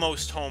has the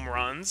most home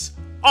runs.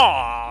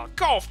 Aw,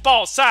 golf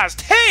ball-sized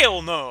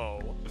hell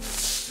no!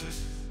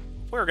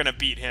 We're gonna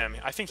beat him.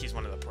 I think he's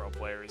one of the pro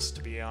players,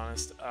 to be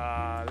honest.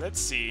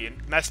 Let's see.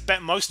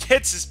 Most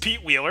hits is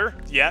Pete Wheeler.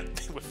 Yeah,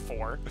 with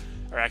 4.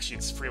 Or actually,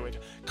 it's Freeway.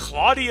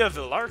 Claudia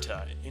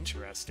Villarta.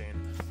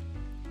 Interesting.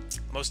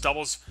 Most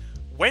doubles.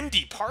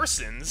 Wendy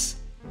Parsons.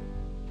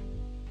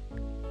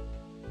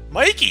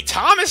 Mikey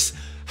Thomas?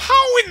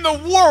 How in the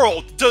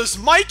world does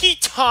Mikey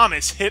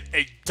Thomas hit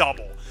a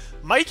double?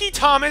 Mikey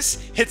Thomas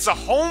hits a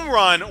home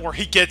run or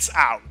he gets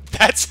out.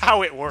 That's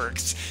how it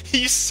works.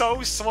 He's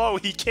so slow,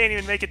 he can't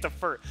even make it to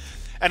first.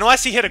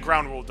 Unless he hit a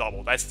ground rule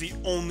double. That's the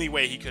only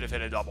way he could have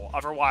hit a double.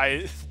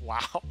 Otherwise,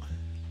 wow.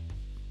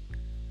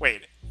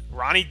 Wait,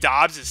 Ronnie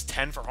Dobbs is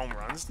 10 for home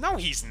runs? No,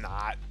 he's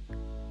not.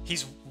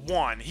 He's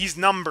 1. He's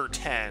number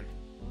 10.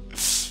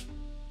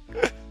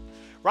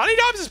 Ronnie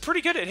Dobbs is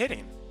pretty good at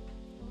hitting.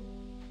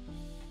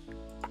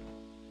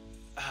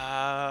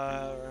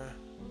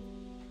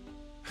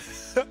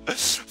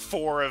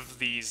 4 of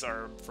these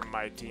are from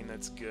my team.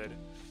 That's good.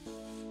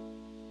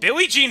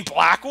 Billie Jean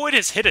Blackwood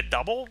has hit a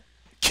double?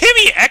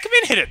 Kimmy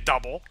Ekman hit a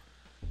double?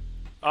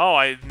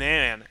 Oh,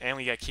 man. And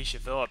we got Keisha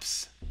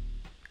Phillips.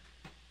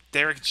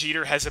 Derek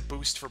Jeter has a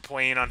boost for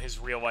playing on his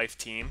real-life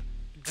team.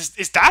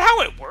 Is that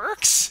how it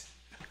works?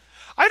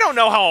 I don't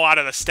know how a lot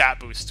of the stat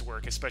boosts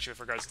work, especially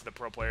with regards to the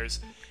pro players.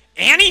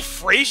 Annie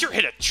Frazier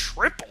hit a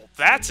triple.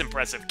 That's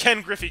impressive.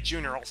 Ken Griffey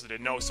Jr. also did.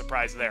 No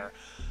surprise there.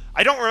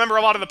 I don't remember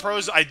a lot of the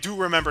pros. I do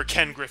remember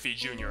Ken Griffey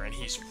Jr., and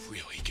he's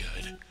really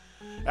good.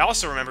 I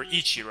also remember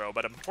Ichiro,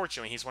 but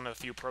unfortunately, he's one of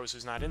the few pros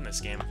who's not in this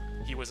game.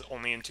 He was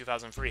only in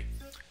 2003.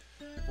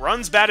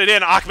 Runs batted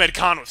in, Ahmed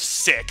Khan with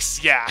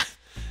 6. Yeah,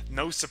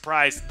 no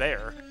surprise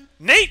there.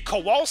 Nate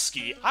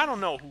Kowalski, I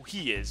don't know who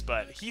he is,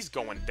 but he's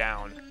going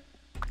down.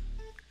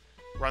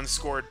 Runs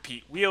scored,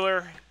 Pete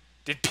Wheeler.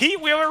 Did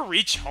Pete Wheeler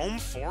reach home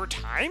 4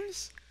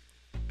 times?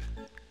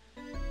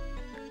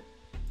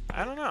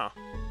 I don't know.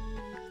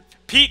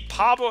 Pete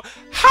Pablo.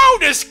 How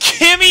does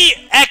Kimmy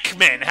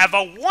Ekman have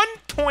a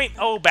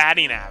 1.0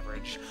 batting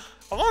average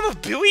along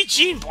with Billie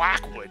Jean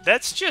Blackwood?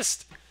 That's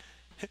just...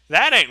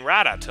 That ain't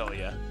right, I tell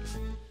ya.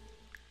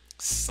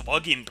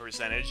 Slugging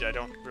percentage. I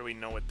don't really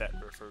know what that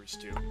refers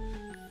to.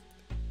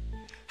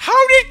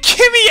 How did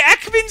Kimmy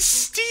Ekman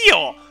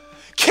steal?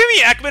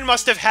 Kimmy Ekman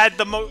must have had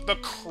the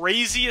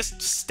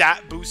craziest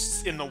stat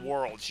boosts in the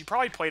world. She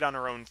probably played on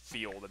her own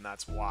field, and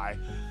that's why.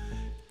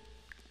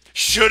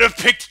 Should have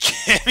picked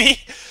Kimmy.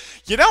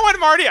 You know what,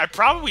 Marty? I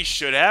probably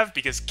should have,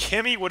 because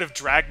Kimmy would have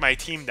dragged my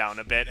team down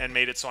a bit and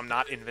made it so I'm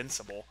not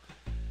invincible.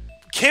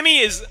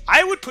 Kimmy is...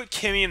 I would put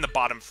Kimmy in the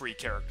bottom 3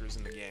 characters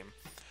in the game.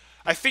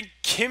 I think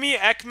Kimmy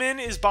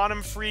Ekman is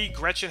bottom 3,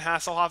 Gretchen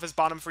Hasselhoff is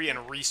bottom 3,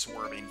 and Reese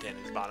Worthington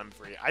is bottom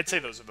 3. I'd say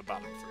those are the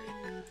bottom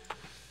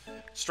 3.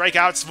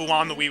 Strikeouts,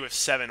 Vuon the Wee with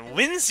 7.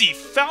 Lindsay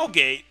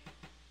Felgate.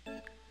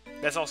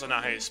 That's also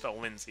not how you spell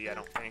Lindsay, I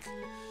don't think.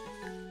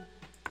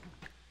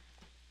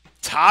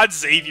 Todd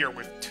Xavier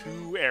with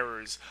 2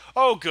 errors.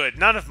 Oh, good.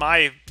 None of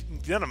my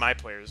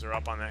players are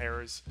up on the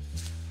errors.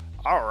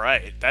 All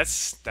right,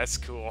 that's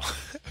cool.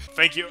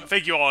 Thank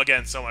you all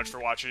again so much for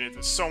watching. It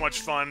was so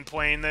much fun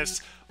playing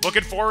this.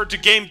 Looking forward to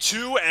Game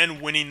 2 and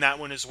winning that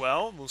one as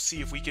well. We'll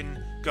see if we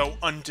can go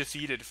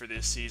undefeated for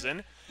this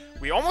season.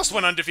 We almost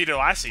went undefeated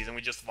last season.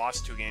 We just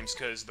lost 2 games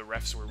because the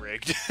refs were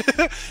rigged.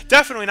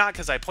 Definitely not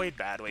because I played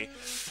badly.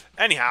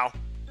 Anyhow,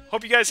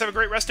 hope you guys have a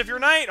great rest of your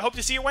night. Hope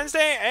to see you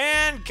Wednesday,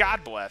 and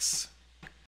God bless.